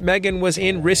know that Megan was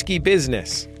in Risky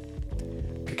Business?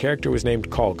 The character was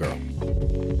named Call Girl.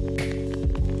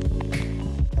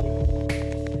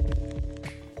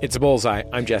 It's Bullseye.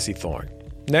 I'm Jesse Thorne.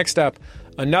 Next up,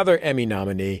 another Emmy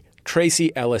nominee,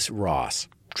 Tracee Ellis Ross.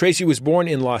 Tracee was born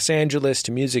in Los Angeles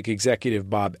to music executive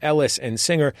Bob Ellis and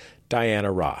singer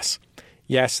Diana Ross.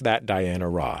 Yes, that Diana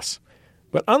Ross.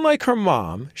 But unlike her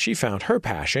mom, she found her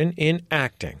passion in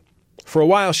acting. For a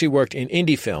while, she worked in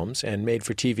indie films and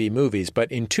made-for-TV movies,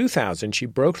 but in 2000, she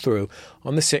broke through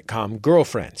on the sitcom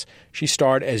Girlfriends. She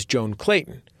starred as Joan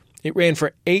Clayton. It ran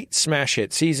for 8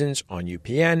 smash-hit seasons on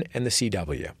UPN and the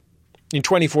CW. In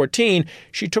 2014,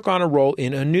 she took on a role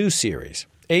in a new series,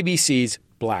 ABC's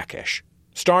Blackish.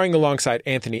 Starring alongside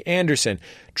Anthony Anderson,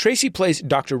 Tracee plays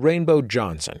Dr. Rainbow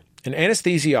Johnson, an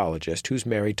anesthesiologist who's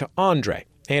married to Andre,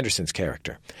 Anderson's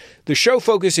character. The show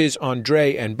focuses on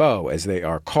Dre and Bo, as they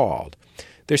are called.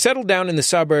 They're settled down in the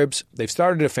suburbs, they've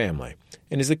started a family.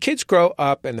 And as the kids grow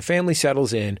up and the family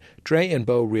settles in, Dre and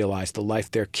Bo realize the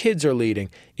life their kids are leading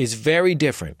is very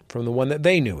different from the one that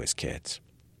they knew as kids.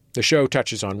 The show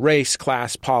touches on race,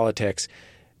 class, politics,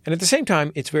 and at the same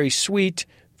time, it's very sweet,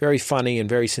 very funny, and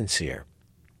very sincere.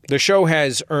 The show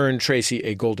has earned Tracee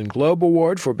a Golden Globe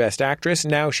Award for Best Actress.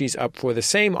 Now she's up for the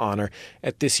same honor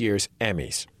at this year's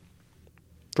Emmys.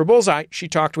 For Bullseye, she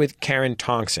talked with Karen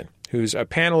Tongson, who's a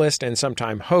panelist and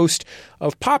sometime host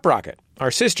of Pop Rocket, our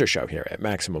sister show here at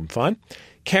Maximum Fun.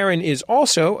 Karen is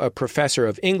also a professor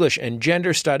of English and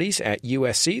Gender Studies at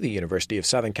USC, the University of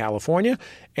Southern California,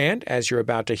 and, as you're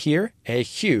about to hear, a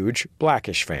huge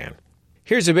Blackish fan.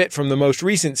 Here's a bit from the most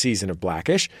recent season of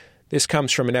Blackish. This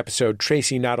comes from an episode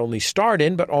Tracee not only starred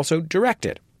in, but also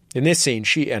directed. In this scene,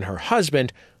 she and her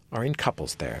husband are in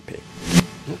couples therapy.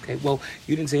 Okay, well,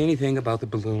 you didn't say anything about the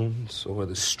balloons or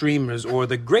the streamers or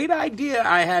the great idea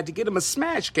I had to get him a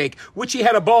smash cake, which he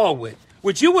had a ball with,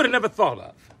 which you would have never thought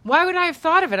of. Why would I have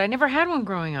thought of it? I never had one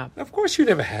growing up. Of course you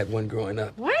never had one growing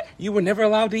up. What? You were never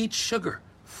allowed to eat sugar,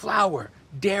 flour,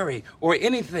 dairy, or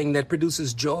anything that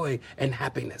produces joy and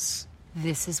happiness.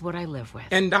 This is what I live with.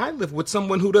 And I live with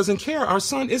someone who doesn't care. Our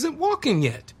son isn't walking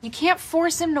yet. You can't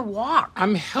force him to walk.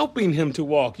 I'm helping him to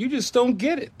walk. You just don't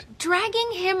get it.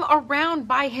 Dragging him around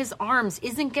by his arms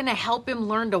isn't going to help him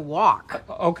learn to walk.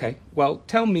 Okay, well,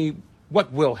 tell me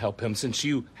what will help him since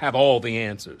you have all the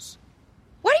answers.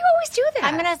 Why do you always do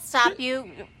that? I'm going to stop you.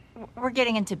 We're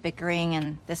getting into bickering,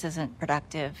 and this isn't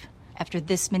productive. After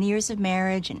this many years of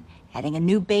marriage and having a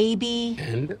new baby.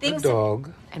 And a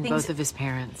dog. And both of his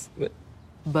parents. What?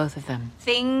 Both of them.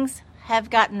 Things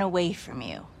have gotten away from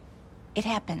you. It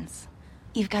happens.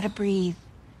 You've got to breathe.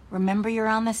 Remember you're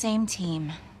on the same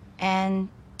team. And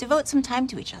devote some time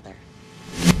to each other.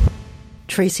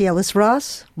 Tracee Ellis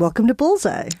Ross, welcome to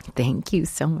Bullseye. Thank you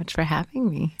so much for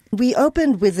having me. We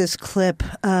opened with this clip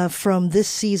from this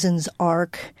season's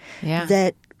arc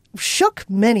that shook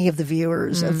many of the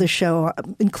viewers of the show,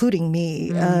 including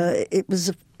me.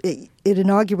 It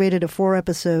inaugurated a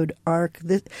 4-episode arc.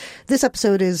 This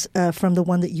episode is from the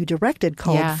one that you directed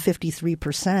called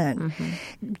 53%.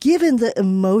 Given the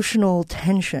emotional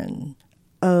tension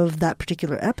of that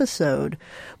particular episode,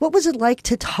 what was it like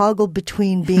to toggle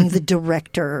between being the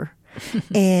director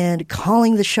and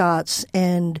calling the shots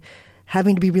and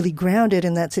having to be really grounded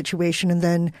in that situation and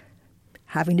then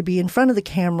having to be in front of the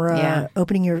camera,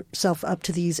 opening yourself up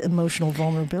to these emotional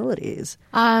vulnerabilities?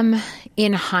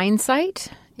 In hindsight,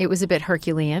 it was a bit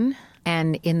Herculean.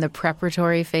 And in the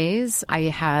preparatory phase, I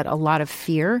had a lot of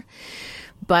fear.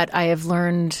 But I have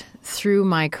learned through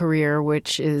my career,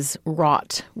 which is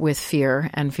wrought with fear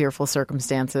and fearful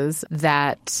circumstances,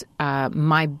 that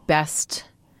my best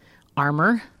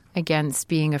armor against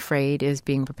being afraid is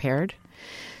being prepared.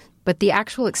 But the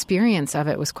actual experience of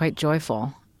it was quite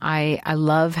joyful. I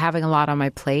love having a lot on my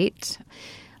plate.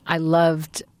 I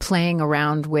loved playing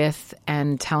around with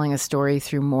and telling a story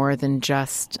through more than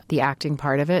just the acting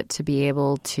part of it, to be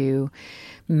able to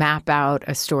map out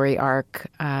a story arc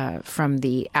from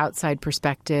the outside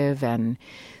perspective and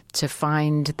to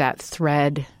find that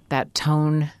thread, that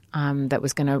tone that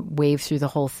was going to wave through the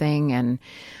whole thing.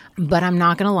 But I'm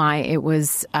not going to lie, it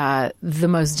was the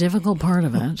most difficult part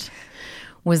of it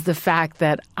was the fact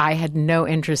that I had no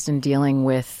interest in dealing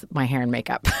with my hair and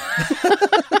makeup.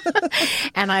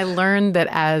 And I learned that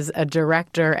as a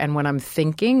director, and when I'm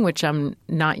thinking, which I'm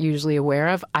not usually aware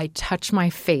of, I touch my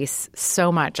face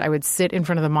so much. I would sit in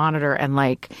front of the monitor and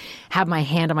have my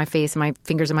hand on my face and my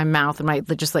fingers in my mouth and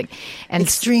and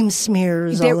extreme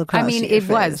smears all across. I mean, your it face.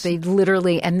 was. They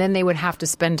literally, and then they would have to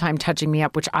spend time touching me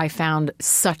up, which I found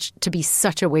to be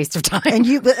such a waste of time. And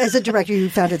you, as a director, you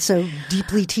found it so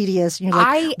deeply tedious. You're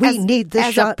like, we need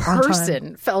this shot as a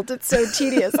person, felt it so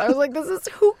tedious. I was like,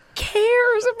 who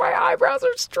cares if my eyebrows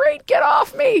are straight? Get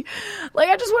off me.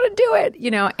 I just want to do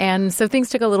it, And so things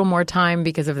took a little more time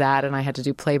because of that, and I had to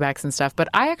do playbacks and stuff. But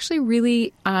I actually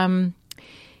really,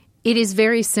 it is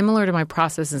very similar to my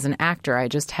process as an actor. I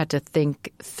just had to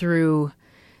think through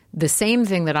the same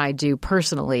thing that I do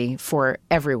personally for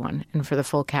everyone and for the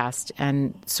full cast,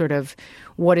 and sort of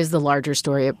what is the larger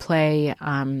story at play,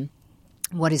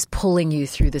 what is pulling you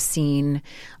through the scene,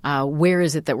 where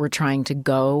is it that we're trying to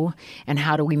go, and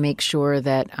how do we make sure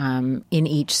that in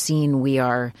each scene we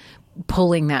are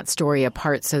pulling that story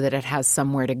apart so that it has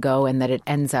somewhere to go and that it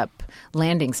ends up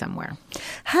landing somewhere.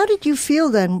 How did you feel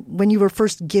then when you were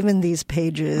first given these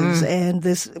pages and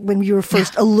when you were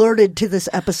first alerted to this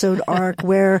episode arc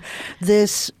where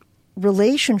this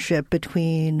relationship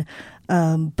between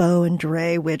Bo and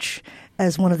Dre, which,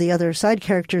 as one of the other side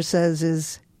characters says,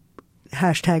 is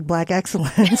 #Black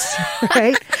excellence,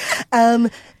 right?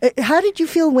 How did you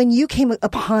feel when you came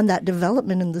upon that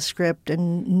development in the script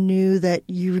and knew that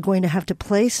you were going to have to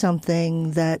play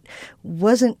something that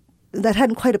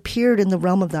hadn't quite appeared in the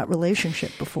realm of that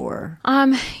relationship before?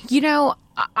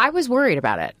 I was worried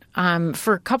about it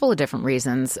for a couple of different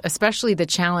reasons, especially the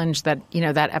challenge that,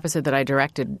 that episode that I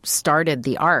directed started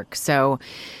the arc. So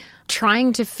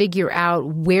trying to figure out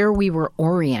where we were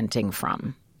orienting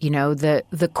from.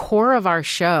 The core of our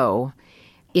show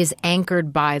is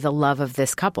anchored by the love of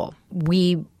this couple.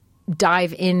 We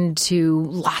dive into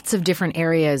lots of different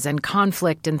areas and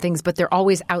conflict and things, but they're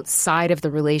always outside of the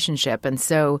relationship. And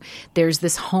so there's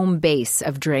this home base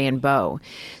of Dre and Bo.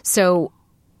 So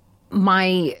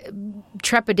my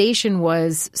trepidation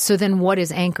was, so then what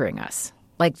is anchoring us?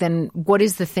 like, then what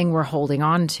is the thing we're holding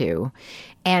on to?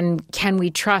 And can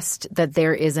we trust that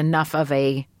there is enough of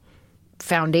a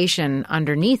foundation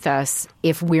underneath us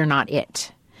if we're not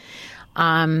it?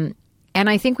 And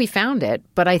I think we found it,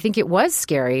 but I think it was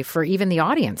scary for even the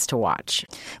audience to watch.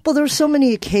 Well, there were so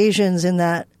many occasions in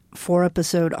that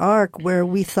 4-episode arc where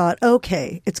we thought,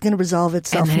 okay, it's going to resolve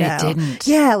itself and then now. It didn't.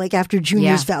 Yeah, like after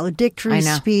Junior's valedictory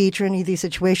speech or any of these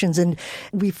situations. And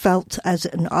we felt as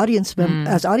an audience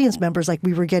as audience members like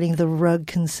we were getting the rug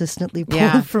consistently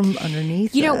pulled from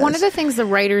underneath us. One of the things the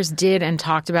writers did and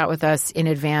talked about with us in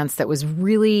advance that was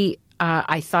really,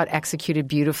 I thought, executed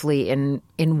beautifully in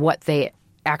what they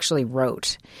actually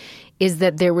wrote is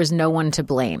that there was no one to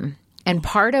blame. And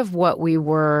part of what we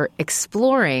were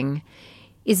exploring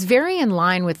is very in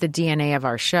line with the DNA of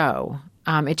our show.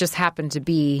 It just happened to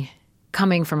be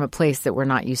coming from a place that we're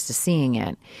not used to seeing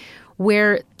it,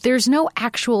 where there's no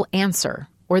actual answer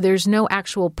or there's no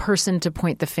actual person to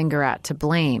point the finger at to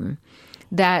blame.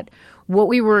 That what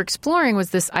we were exploring was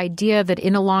this idea that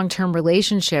in a long-term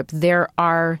relationship, there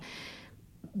are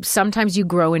sometimes you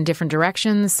grow in different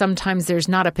directions. Sometimes there's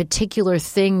not a particular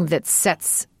thing that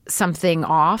sets something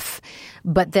off,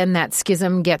 but then that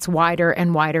schism gets wider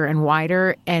and wider and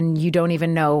wider, and you don't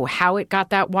even know how it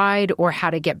got that wide or how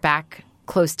to get back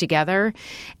close together.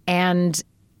 And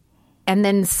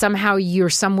then somehow you're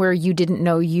somewhere you didn't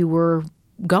know you were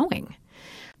going.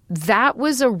 That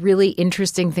was a really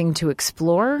interesting thing to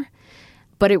explore,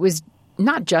 but it was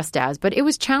not just but it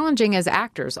was challenging as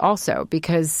actors also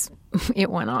because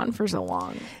it went on for so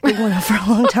long. It went on for a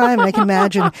long time, I can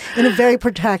imagine, in a very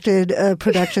protracted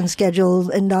production schedule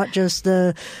and not just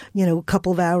the,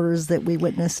 couple of hours that we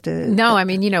witnessed. No, I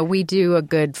mean, we do a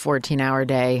good 14-hour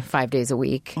day, 5 days a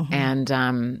week. Mm-hmm.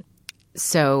 And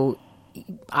so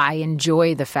I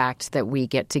enjoy the fact that we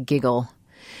get to giggle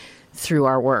through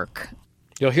our work.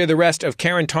 You'll hear the rest of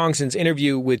Karen Tongson's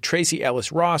interview with Tracee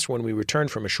Ellis Ross when we return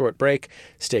from a short break.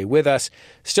 Stay with us.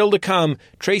 Still to come,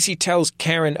 Tracee tells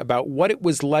Karen about what it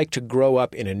was like to grow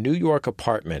up in a New York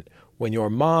apartment when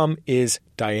your mom is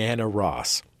Diana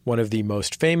Ross, one of the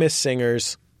most famous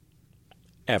singers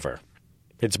ever.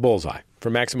 It's Bullseye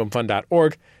from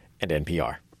MaximumFun.org and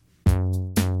NPR.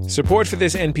 Support for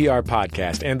this NPR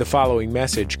podcast and the following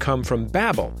message come from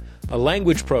Babbel, a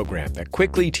language program that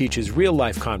quickly teaches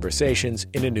real-life conversations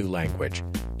in a new language.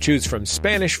 Choose from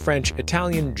Spanish, French,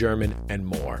 Italian, German, and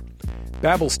more.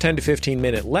 Babbel's 10 to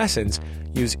 15-minute lessons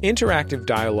use interactive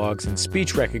dialogues and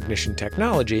speech recognition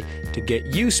technology to get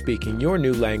you speaking your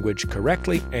new language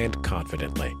correctly and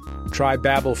confidently. Try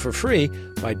Babbel for free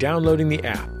by downloading the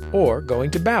app or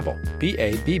going to Babbel,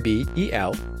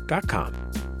 Babbel.com.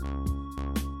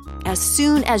 As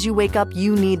soon as you wake up,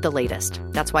 you need the latest.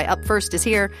 That's why Up First is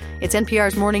here. It's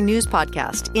NPR's morning news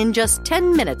podcast. In just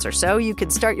 10 minutes or so, you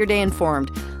can start your day informed.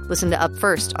 Listen to Up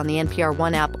First on the NPR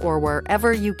One app or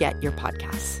wherever you get your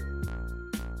podcasts.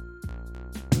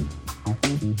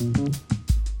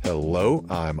 Hello,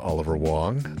 I'm Oliver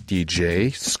Wong,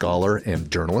 DJ, scholar,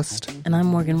 and journalist. And I'm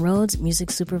Morgan Rhodes,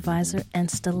 music supervisor and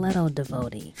stiletto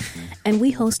devotee. And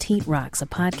we host Heat Rocks, a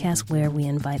podcast where we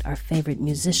invite our favorite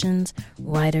musicians,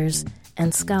 writers,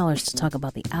 and scholars to talk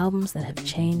about the albums that have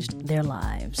changed their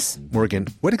lives. Morgan,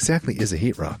 what exactly is a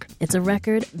heat rock? It's a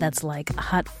record that's like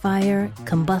hot fire,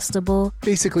 combustible.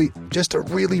 Basically, just a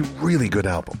really, really good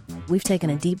album. We've taken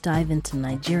a deep dive into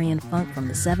Nigerian funk from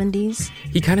the 70s.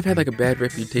 He kind of had like a bad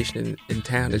reputation in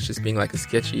town as just being like a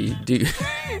sketchy dude.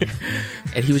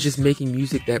 And he was just making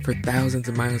music that for thousands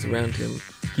of miles around him,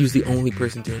 he was the only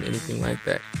person doing anything like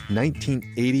that.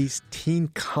 1980s teen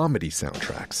comedy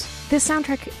soundtracks. This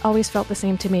soundtrack always felt the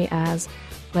same to me as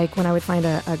like when I would find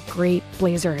a great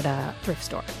blazer at a thrift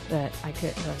store that I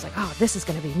was like, oh, this is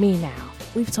going to be me now.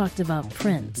 We've talked about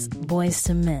Prince, Boyz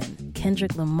II Men,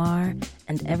 Kendrick Lamar,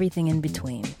 and everything in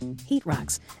between. Heat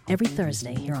Rocks, every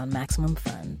Thursday here on Maximum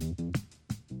Fun.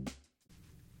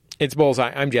 It's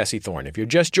Bullseye. I'm Jesse Thorne. If you're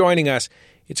just joining us,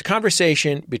 it's a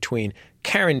conversation between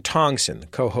Karen Tongson, the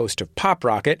co-host of Pop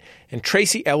Rocket, and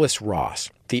Tracee Ellis Ross,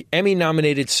 the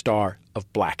Emmy-nominated star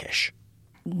of Blackish.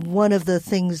 One of the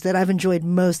things that I've enjoyed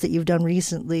most that you've done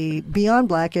recently beyond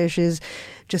Blackish is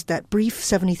just that brief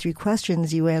 73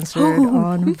 questions you answered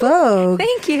on Vogue.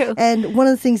 Thank you. And one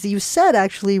of the things that you said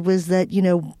actually was that,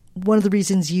 one of the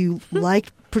reasons you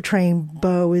liked portraying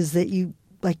Beau is that you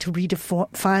like to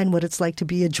redefine what it's like to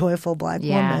be a joyful Black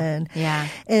woman. Yeah.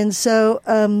 And so,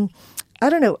 I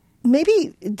don't know.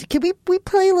 Maybe can we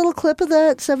play a little clip of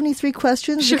that 73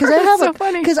 questions? Sure, because I have so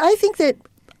funny. Because I think that,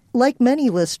 like many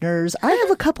listeners, I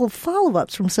have a couple of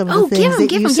follow-ups from some of the things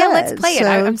that you said. Yeah, let's play it.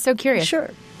 I'm so curious. Sure.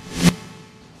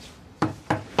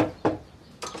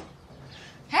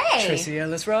 Hey, Tracee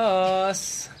Ellis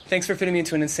Ross. Thanks for fitting me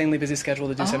into an insanely busy schedule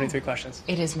to do 73 questions.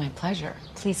 It is my pleasure.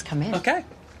 Please come in. Okay.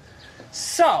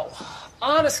 So,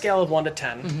 on a scale of 1 to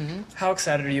 10, how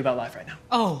excited are you about life right now?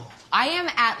 Oh, I am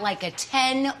at like a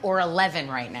 10 or 11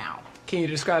 right now. Can you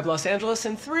describe Los Angeles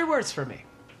in 3 words for me?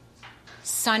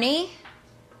 Sunny,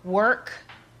 work,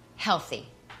 healthy.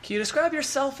 Can you describe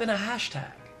yourself in a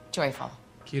hashtag? Joyful.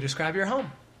 Can you describe your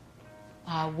home?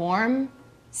 Warm,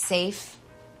 safe,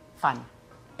 fun.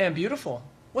 And beautiful.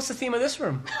 What's the theme of this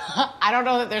room? I don't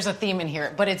know that there's a theme in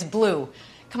here, but it's blue.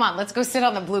 Come on, let's go sit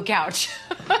on the blue couch.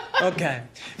 Okay.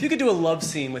 If you could do a love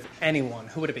scene with anyone,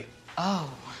 who would it be?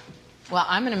 Oh, well,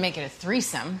 I'm going to make it a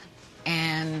threesome.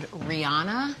 And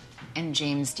Rihanna and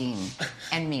James Dean.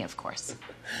 And me, of course.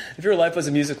 If your life was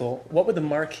a musical, what would the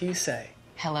marquee say?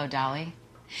 Hello, Dolly.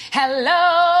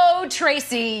 Hello,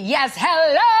 Tracee. Yes,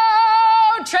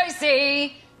 hello,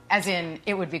 Tracee. As in,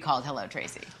 it would be called Hello,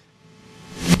 Tracee.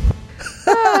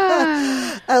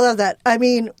 I love that. I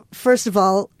mean, first of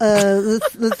all,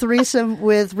 the threesome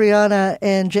with Rihanna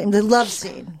and James, the love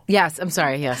scene. Yes, I'm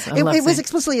sorry. Yes, it was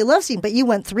explicitly a love scene, but you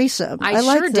went threesome. I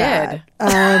like sure that. did.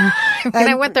 And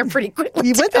I went there pretty quickly.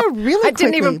 You went there really quickly. I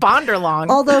didn't even ponder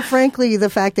long. Although, frankly, the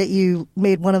fact that you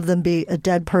made one of them be a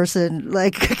dead person,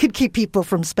 like, could keep people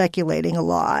from speculating a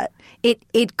lot.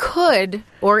 It could,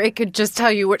 or it could just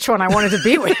tell you which one I wanted to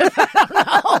be with.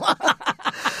 I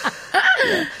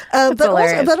don't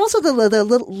know. But also the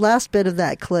little last bit of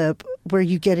that clip where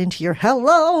you get into your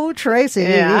hello, Tracee.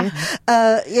 Yeah.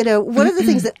 One of the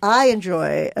things that I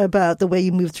enjoy about the way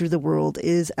you move through the world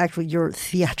is actually your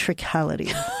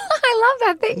theatricality. I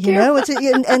love that. Thank you.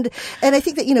 And I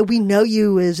think that, we know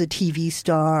you as a TV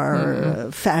star, or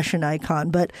a fashion icon,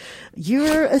 but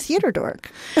you're a theater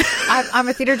dork. I'm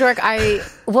a theater dork.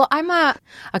 I'm a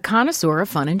connoisseur of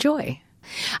fun and joy.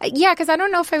 Yeah, because I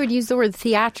don't know if I would use the word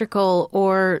theatrical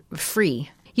or free.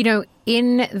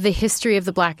 In the history of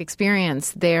the Black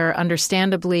experience, there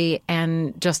understandably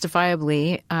and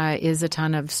justifiably is a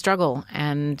ton of struggle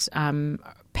and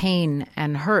pain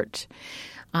and hurt.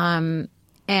 And,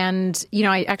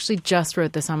 I actually just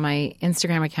wrote this on my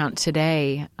Instagram account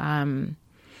today,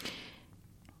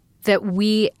 that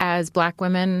we as Black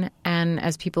women and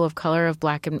as people of color, of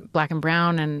Black and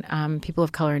brown and people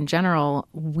of color in general,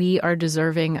 we are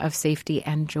deserving of safety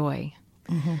and joy.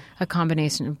 Mm-hmm. A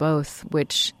combination of both,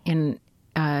 which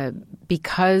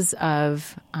because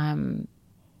of a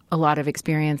lot of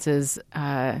experiences,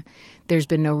 there's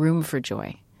been no room for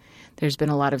joy. There's been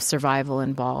a lot of survival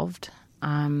involved.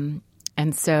 And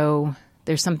so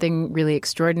there's something really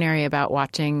extraordinary about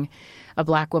watching a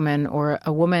Black woman or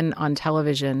a woman on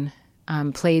television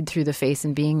played through the face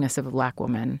and beingness of a Black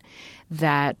woman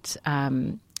that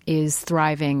is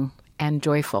thriving and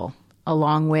joyful,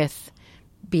 along with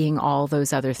being all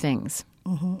those other things.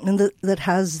 Mm-hmm. And that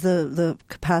has the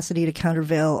capacity to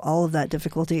countervail all of that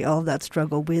difficulty, all of that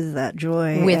struggle with that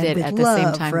joy. With it with at love, the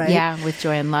same time. right? Yeah, with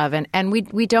joy and love. And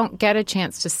we don't get a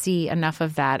chance to see enough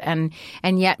of that. And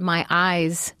yet my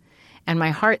eyes and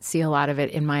my heart see a lot of it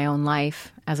in my own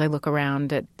life as I look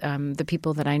around at the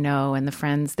people that I know and the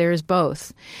friends. There's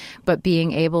both. But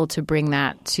being able to bring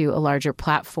that to a larger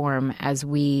platform as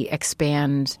we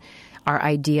expand our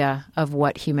idea of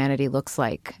what humanity looks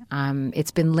like. It's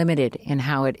been limited in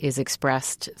how it is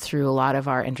expressed through a lot of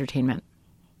our entertainment.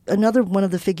 Another one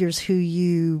of the figures who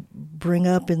you bring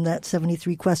up in that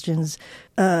 73 questions,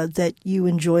 that you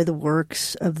enjoy the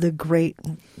works of the great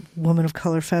woman of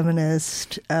color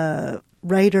feminist,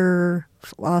 writer,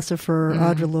 philosopher,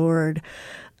 Audre Lorde.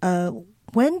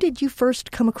 When did you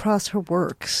first come across her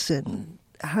works, and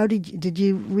how did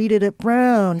you read it at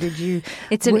Brown?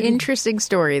 It's an interesting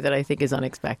story that I think is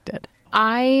unexpected.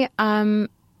 I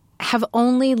have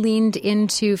only leaned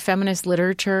into feminist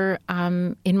literature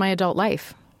in my adult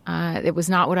life. It was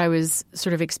not what I was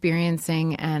sort of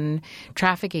experiencing and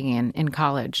trafficking in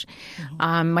college.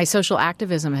 Mm-hmm. My social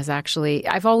activism has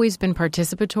I've always been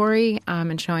participatory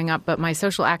and showing up, but my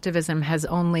social activism has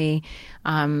only,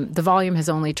 the volume has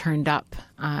only turned up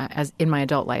as in my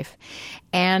adult life.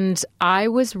 And I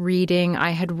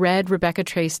had read Rebecca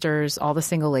Traister's All the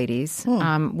Single Ladies,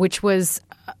 which was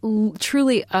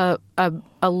truly a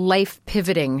life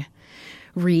pivoting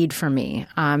read for me,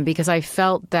 because I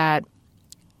felt that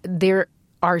there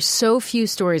are so few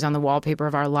stories on the wallpaper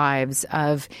of our lives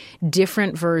of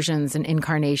different versions and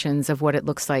incarnations of what it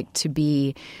looks like to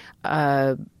be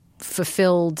a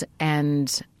fulfilled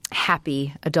and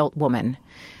happy adult woman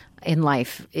in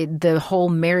life. The whole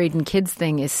married and kids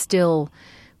thing is still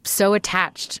so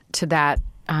attached to that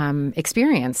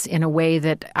experience in a way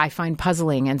that I find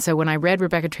puzzling. And so when I read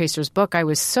Rebecca Tracer's book, I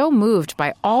was so moved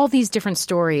by all these different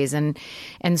stories and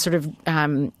sort of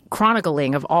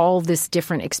chronicling of all this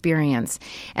different experience.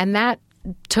 And that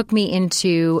took me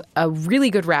into a really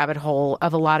good rabbit hole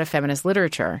of a lot of feminist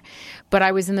literature. But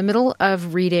I was in the middle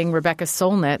of reading Rebecca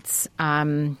Solnit's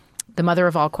The Mother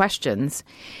of All Questions,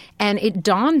 and it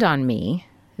dawned on me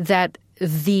that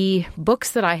the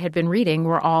books that I had been reading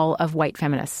were all of white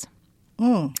feminists.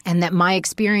 And that my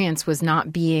experience was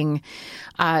not being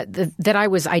that I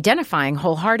was identifying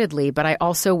wholeheartedly, but I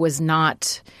also was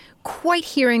not quite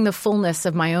hearing the fullness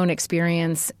of my own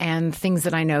experience and things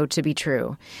that I know to be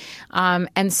true.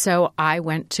 And so I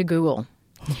went to Google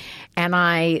and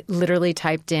I literally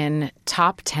typed in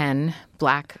top 10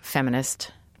 Black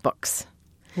feminist books.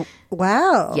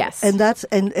 Wow. Yes. And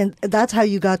that's how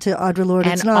you got to Audre Lorde.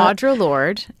 And Audre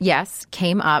Lorde, yes,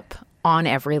 came up on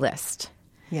every list.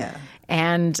 Yeah.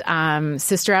 And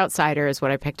Sister Outsider is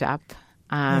what I picked up.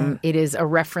 It is a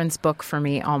reference book for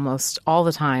me almost all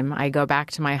the time. I go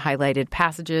back to my highlighted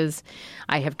passages.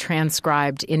 I have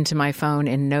transcribed into my phone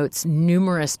in notes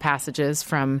numerous passages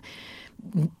from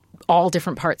all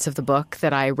different parts of the book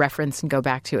that I reference and go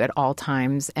back to at all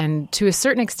times. And to a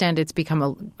certain extent, it's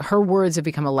become her words have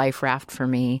become a life raft for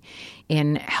me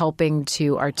in helping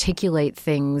to articulate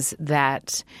things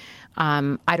that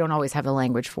I don't always have the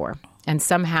language for. And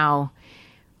somehow,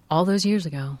 all those years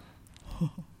ago,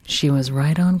 she was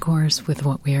right on course with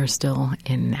what we are still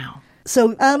in now.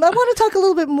 So I want to talk a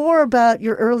little bit more about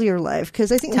your earlier life,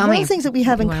 because I think one of the things that we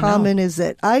have in common is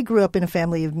that I grew up in a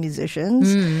family of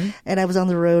musicians, and I was on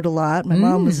the road a lot. My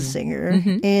mom was a singer.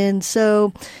 And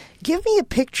so give me a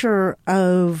picture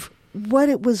of what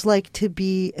it was like to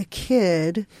be a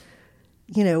kid,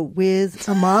 with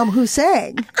a mom who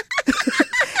sang.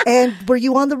 And were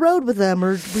you on the road with them,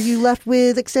 or were you left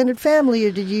with extended family,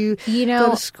 or did you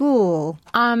go to school?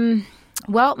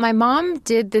 Well, my mom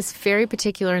did this very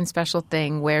particular and special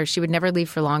thing where she would never leave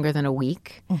for longer than a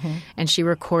week. And she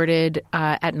recorded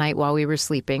at night while we were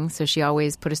sleeping. So she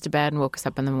always put us to bed and woke us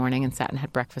up in the morning and sat and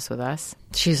had breakfast with us.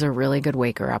 She's a really good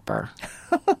waker-upper.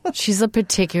 She's a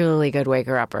particularly good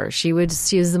waker-upper. She was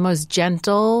the most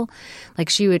gentle. Like,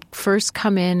 she would first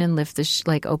come in and lift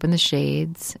open the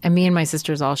shades. And me and my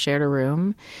sisters all shared a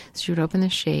room. So she would open the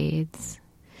shades.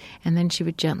 And then she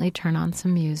would gently turn on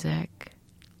some music.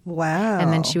 Wow.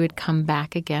 And then she would come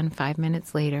back again 5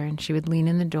 minutes later, and she would lean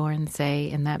in the door and say,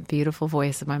 in that beautiful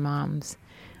voice of my mom's,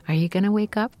 "Are you going to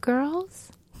wake up,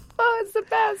 girls?" Oh, it's the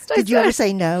best. Did you ever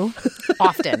say no?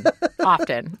 Often.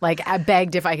 Like, I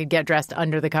begged if I could get dressed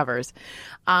under the covers.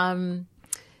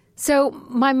 So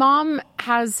my mom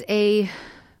has a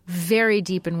very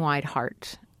deep and wide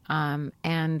heart.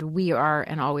 And we are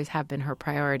and always have been her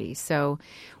priority. So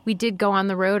we did go on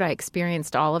the road. I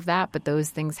experienced all of that, but those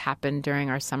things happened during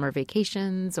our summer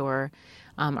vacations or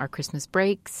our Christmas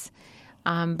breaks.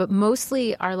 But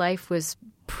mostly our life was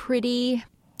pretty,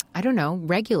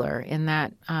 regular in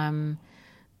that,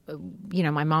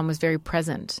 my mom was very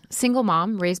present. Single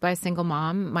mom, raised by a single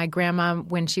mom. My grandma,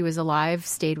 when she was alive,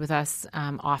 stayed with us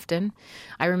often.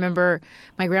 I remember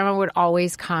my grandma would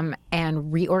always come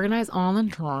and reorganize all the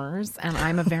drawers, and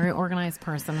I'm a very organized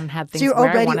person and had things so you're where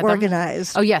I already wanted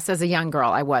organized. them. Oh, yes. As a young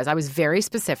girl, I was very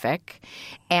specific,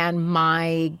 and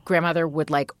my grandmother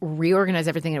would reorganize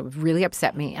everything, and it would really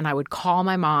upset me, and I would call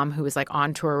my mom, who was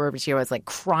on tour wherever she was,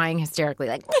 crying hysterically,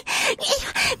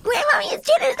 "Grandma,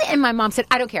 and my mom said,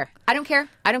 I don't care.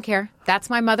 That's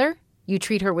my mother. You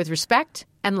treat her with respect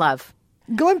and love."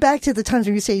 Going back to the times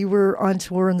when you say you were on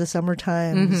tour in the summer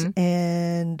times,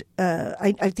 and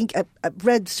I think I've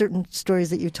read certain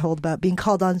stories that you told about being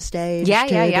called on stage.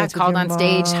 Yeah. Called on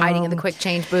stage, hiding in the quick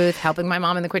change booth, helping my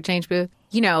mom in the quick change booth.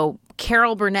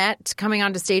 Carol Burnett coming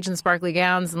onto stage in sparkly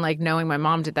gowns and knowing my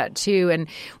mom did that too. And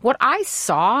what I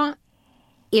saw,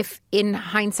 if in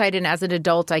hindsight and as an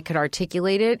adult I could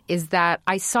articulate it, is that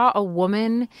I saw a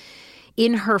woman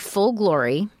in her full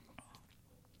glory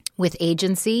with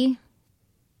agency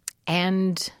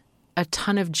and a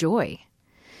ton of joy.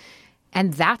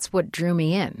 And that's what drew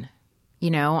me in.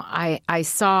 I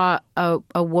saw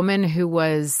a woman who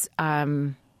was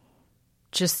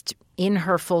just in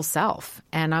her full self.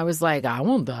 And I was like, I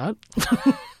want that.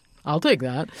 I'll take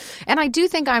that. And I do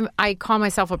think I call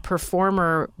myself a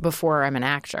performer before I'm an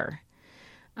actor.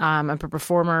 I'm a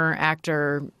performer,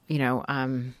 actor,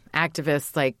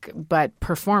 activist, but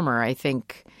performer. I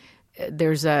think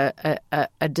there's a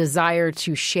desire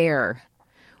to share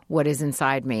what is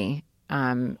inside me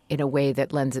in a way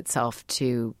that lends itself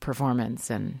to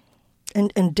performance and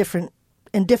different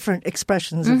and different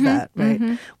expressions of that,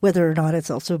 right? Whether or not it's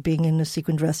also being in a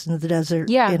sequin dress in the desert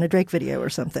in a Drake video or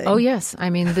something. Oh, yes. I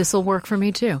mean, this will work for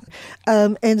me, too.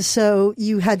 And so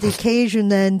you had the occasion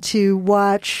then to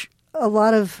watch a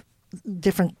lot of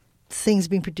different things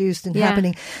being produced and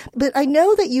happening. But I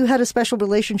know that you had a special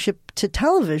relationship to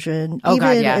television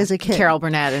as a kid. Carol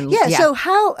Burnett. And, so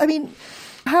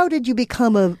how did you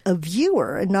become a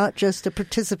viewer and not just a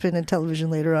participant in television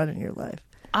later on in your life?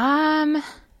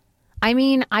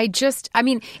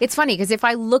 It's funny because if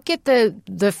I look at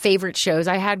the favorite shows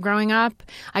I had growing up,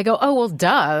 I go, oh, well,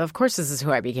 duh. Of course, this is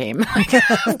who I became.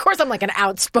 Of course, I'm like an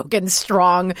outspoken,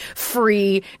 strong,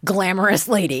 free, glamorous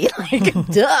lady. Like,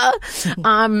 duh.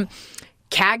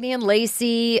 Cagney and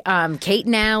Lacey, Kate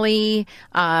and Allie,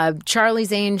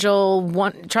 Charlie's Angels,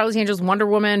 Wonder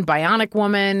Woman, Bionic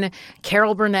Woman,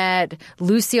 Carol Burnett,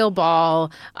 Lucille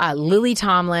Ball, Lily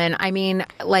Tomlin. I mean,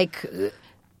 like,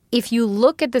 if you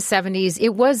look at the 70s,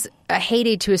 it was a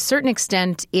heyday to a certain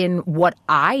extent in what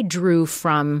I drew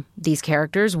from these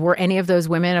characters. Were any of those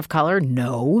women of color?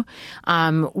 No.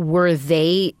 Were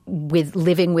they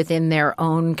living within their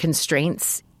own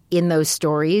constraints in those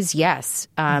stories? Yes.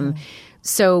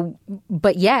 So,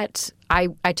 but yet I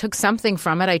took something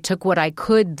from it. I took what I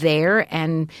could there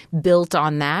and built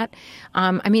on that.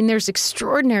 There's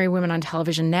extraordinary women on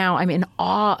television now. I'm in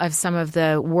awe of some of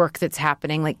the work that's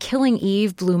happening. Like Killing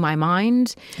Eve blew my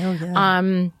mind. Oh,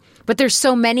 yeah. But there's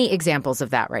so many examples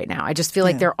of that right now. I just feel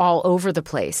like they're all over the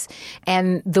place.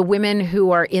 And the women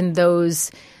who are in those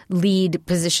lead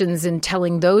positions in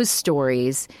telling those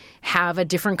stories have a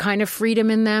different kind of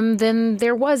freedom in them than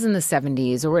there was in the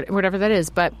 70s or whatever that is.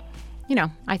 But,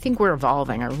 I think we're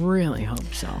evolving. I really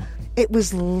hope so. It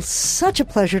was such a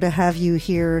pleasure to have you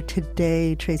here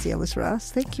today, Tracee Ellis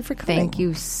Ross. Thank you for coming. Thank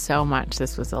you so much.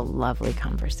 This was a lovely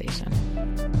conversation.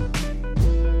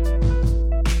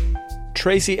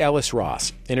 Tracee Ellis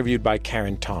Ross, interviewed by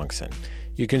Karen Tongson.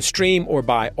 You can stream or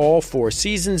buy all 4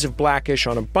 seasons of Blackish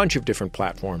on a bunch of different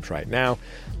platforms right now.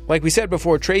 Like we said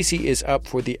before, Tracee is up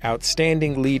for the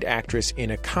Outstanding Lead Actress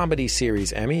in a Comedy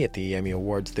Series Emmy at the Emmy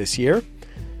Awards this year.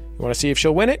 You want to see if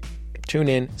she'll win it? Tune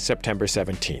in September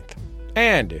 17th.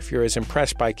 And if you're as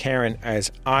impressed by Karen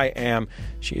as I am,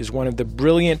 she is one of the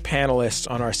brilliant panelists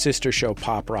on our sister show,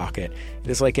 Pop Rocket. It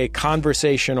is like a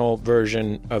conversational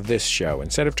version of this show.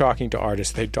 Instead of talking to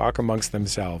artists, they talk amongst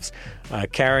themselves.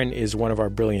 Karen is one of our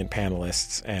brilliant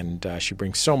panelists, and she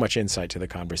brings so much insight to the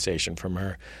conversation from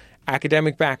her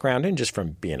academic background and just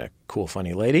from being a cool,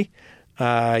 funny lady.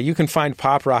 You can find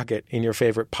Pop Rocket in your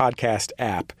favorite podcast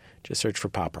app. Just search for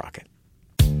Pop Rocket.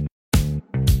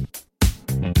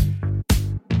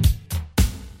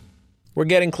 We're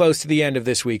getting close to the end of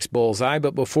this week's Bullseye,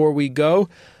 but before we go,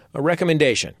 a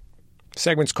recommendation. The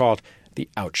segment's called The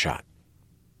Outshot.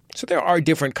 So there are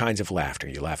different kinds of laughter.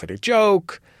 You laugh at a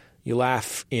joke. You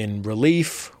laugh in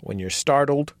relief when you're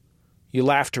startled. You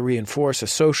laugh to reinforce a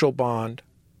social bond.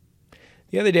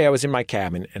 The other day I was in my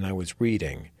cabin and I was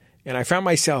reading, and I found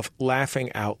myself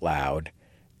laughing out loud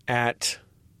at,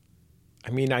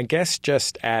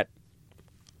 just at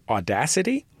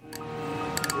audacity.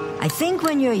 I think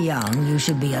when you're young, you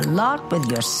should be a lot with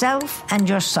yourself and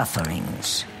your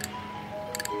sufferings.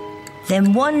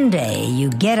 Then one day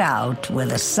you get out where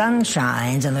the sun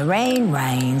shines and the rain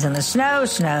rains and the snow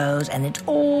snows and it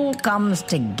all comes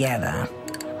together.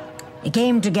 It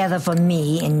came together for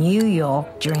me in New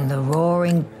York during the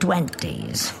Roaring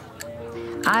 '20s.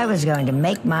 I was going to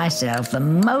make myself the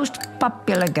most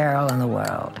popular girl in the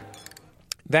world.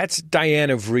 That's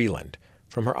Diana Vreeland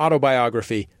from her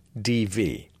autobiography,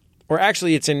 DV. Or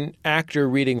actually, it's an actor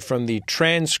reading from the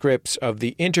transcripts of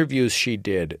the interviews she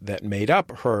did that made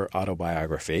up her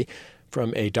autobiography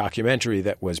from a documentary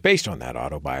that was based on that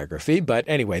autobiography. But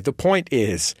anyway, the point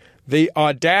is the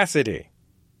audacity.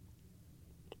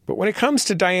 But when it comes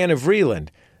to Diana Vreeland,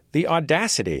 the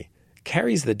audacity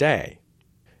carries the day.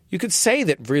 You could say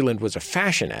that Vreeland was a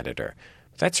fashion editor,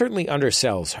 but that certainly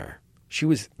undersells her. She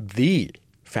was the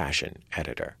fashion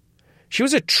editor. She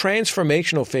was a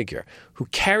transformational figure who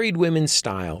carried women's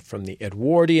style from the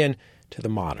Edwardian to the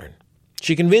modern.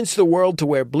 She convinced the world to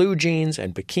wear blue jeans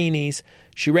and bikinis.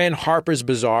 She ran Harper's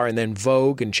Bazaar and then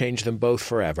Vogue and changed them both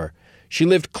forever. She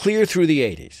lived clear through the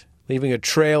 80s, leaving a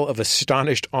trail of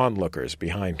astonished onlookers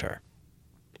behind her.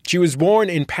 She was born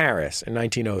in Paris in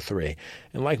 1903,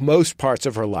 and like most parts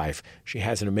of her life, she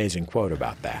has an amazing quote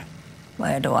about that.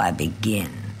 Where do I begin?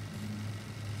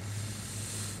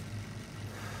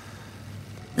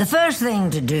 The first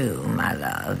thing to do, my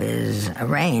love, is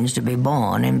arrange to be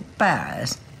born in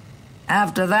Paris.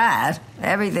 After that,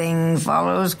 everything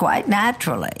follows quite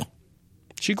naturally.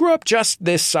 She grew up just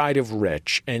this side of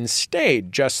rich and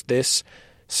stayed just this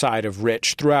side of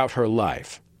rich throughout her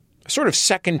life. A sort of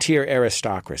second-tier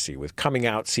aristocracy with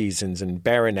coming-out seasons and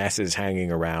baronesses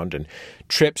hanging around and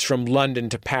trips from London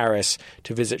to Paris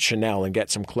to visit Chanel and get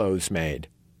some clothes made.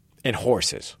 And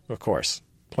horses, of course.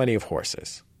 Plenty of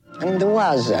horses. And there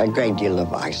was a great deal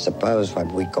of, I suppose,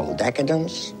 what we call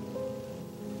decadence.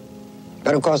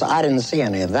 But, of course, I didn't see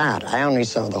any of that. I only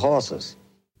saw the horses.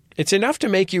 It's enough to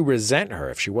make you resent her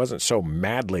if she wasn't so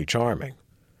madly charming.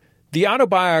 The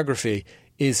autobiography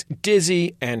is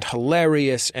dizzy and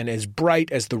hilarious and as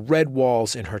bright as the red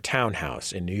walls in her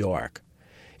townhouse in New York.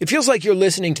 It feels like you're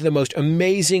listening to the most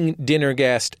amazing dinner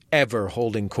guest ever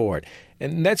holding court,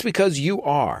 and that's because you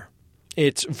are.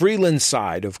 It's Vreeland's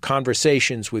side of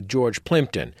Conversations with George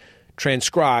Plimpton,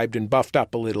 transcribed and buffed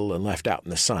up a little and left out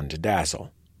in the sun to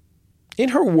dazzle. In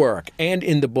her work and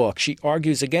in the book, she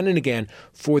argues again and again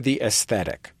for the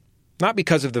aesthetic, not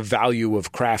because of the value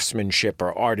of craftsmanship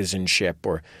or artisanship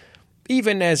or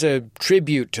even as a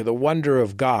tribute to the wonder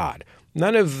of God.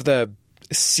 None of the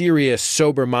serious,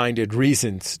 sober-minded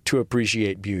reasons to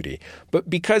appreciate beauty, but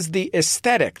because the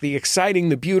aesthetic, the exciting,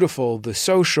 the beautiful, the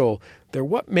social, they're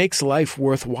what makes life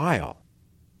worthwhile.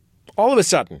 All of a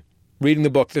sudden, reading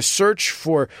the book, the search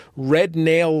for red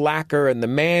nail lacquer and the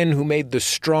man who made the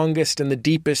strongest and the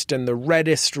deepest and the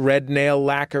reddest red nail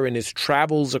lacquer in his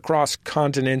travels across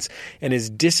continents and his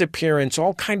disappearance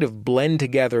all kind of blend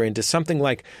together into something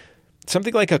like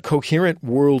a coherent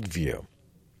worldview.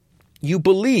 You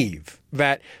believe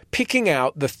that picking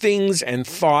out the things and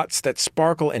thoughts that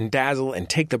sparkle and dazzle and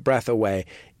take the breath away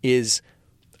is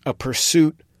a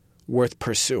pursuit worth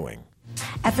pursuing.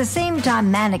 At the same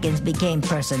time mannequins became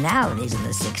personalities in the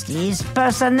 60s,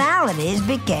 personalities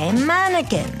became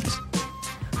mannequins.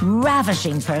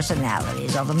 Ravishing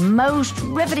personalities are the most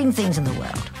riveting things in the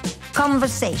world.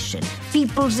 Conversation,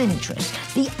 people's interest,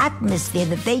 the atmosphere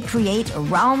that they create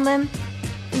around them,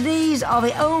 these are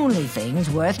the only things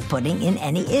worth putting in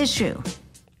any issue.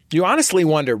 You honestly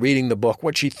wonder, reading the book,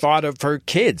 what she thought of her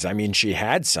kids. I mean, she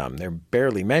had some. They're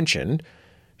barely mentioned.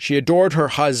 She adored her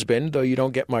husband, though you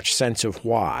don't get much sense of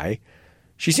why.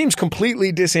 She seems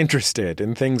completely disinterested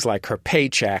in things like her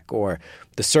paycheck or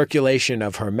the circulation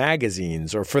of her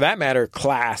magazines, or for that matter,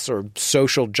 class or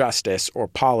social justice or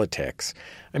politics.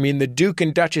 I mean, the Duke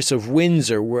and Duchess of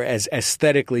Windsor were as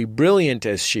aesthetically brilliant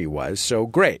as she was, so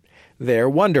great. They're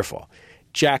wonderful.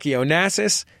 Jackie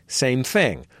Onassis, same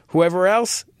thing. Whoever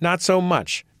else, not so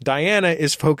much. Diana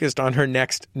is focused on her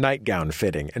next nightgown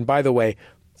fitting. And by the way,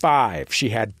 5. She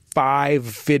had 5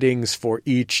 fittings for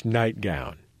each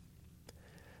nightgown.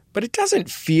 But it doesn't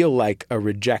feel like a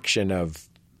rejection of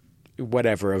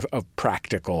whatever, of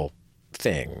practical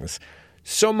things,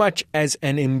 so much as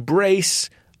an embrace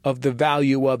of the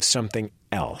value of something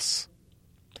else.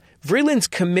 Vreeland's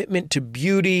commitment to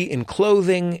beauty in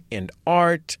clothing and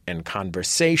art and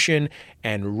conversation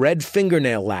and red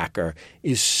fingernail lacquer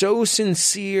is so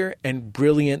sincere and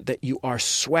brilliant that you are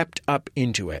swept up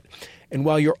into it. And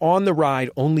while you're on the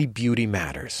ride, only beauty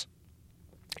matters.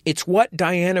 It's what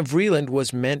Diana Vreeland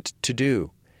was meant to do,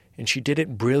 and she did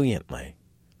it brilliantly.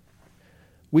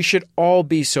 We should all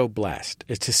be so blessed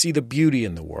as to see the beauty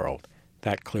in the world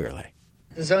that clearly.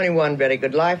 There's only one very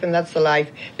good life, and that's the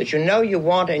life that you know you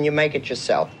want and you make it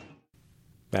yourself.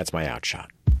 That's my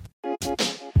outshot.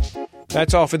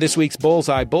 That's all for this week's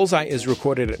Bullseye. Bullseye is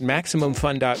recorded at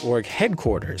MaximumFun.org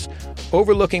headquarters,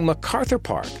 overlooking MacArthur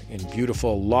Park in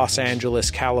beautiful Los Angeles,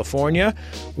 California,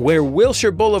 where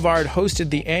Wilshire Boulevard hosted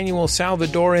the annual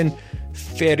Salvadoran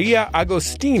Feria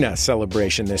Agostina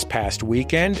celebration this past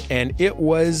weekend, and it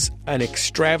was an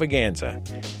extravaganza.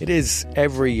 It is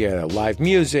every year, live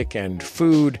music and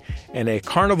food and a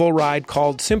carnival ride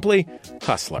called simply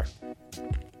Hustler.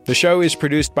 The show is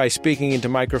produced by Speaking Into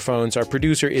Microphones. Our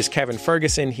producer is Kevin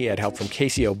Ferguson. He had help from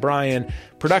Casey O'Brien.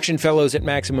 Production fellows at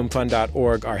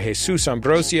MaximumFun.org are Jesus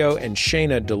Ambrosio and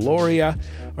Shayna Deloria.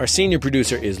 Our senior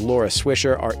producer is Laura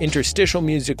Swisher. Our interstitial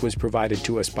music was provided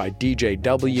to us by DJ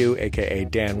W, a.k.a.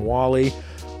 Dan Wally.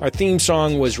 Our theme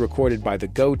song was recorded by the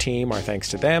Go Team. Our thanks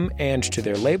to them and to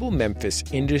their label, Memphis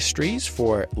Industries,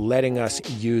 for letting us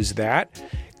use that.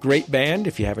 Great band.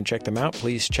 If you haven't checked them out,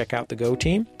 please check out the Go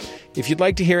Team. If you'd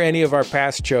like to hear any of our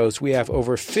past shows, we have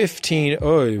over 15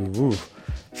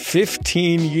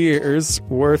 years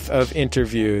worth of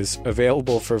interviews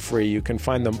available for free. You can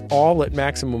find them all at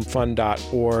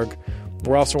MaximumFun.org.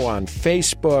 We're also on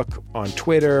Facebook, on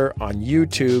Twitter, on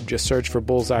YouTube. Just search for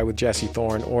Bullseye with Jesse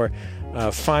Thorne, or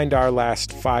find our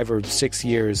last 5 or 6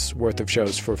 years worth of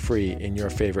shows for free in your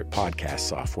favorite podcast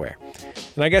software.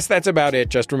 And I guess that's about it.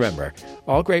 Just remember,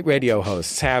 all great radio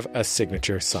hosts have a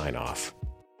signature sign-off.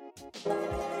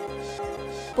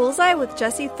 Bullseye with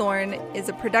Jesse Thorne is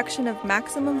a production of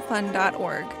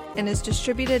MaximumFun.org and is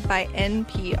distributed by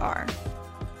NPR.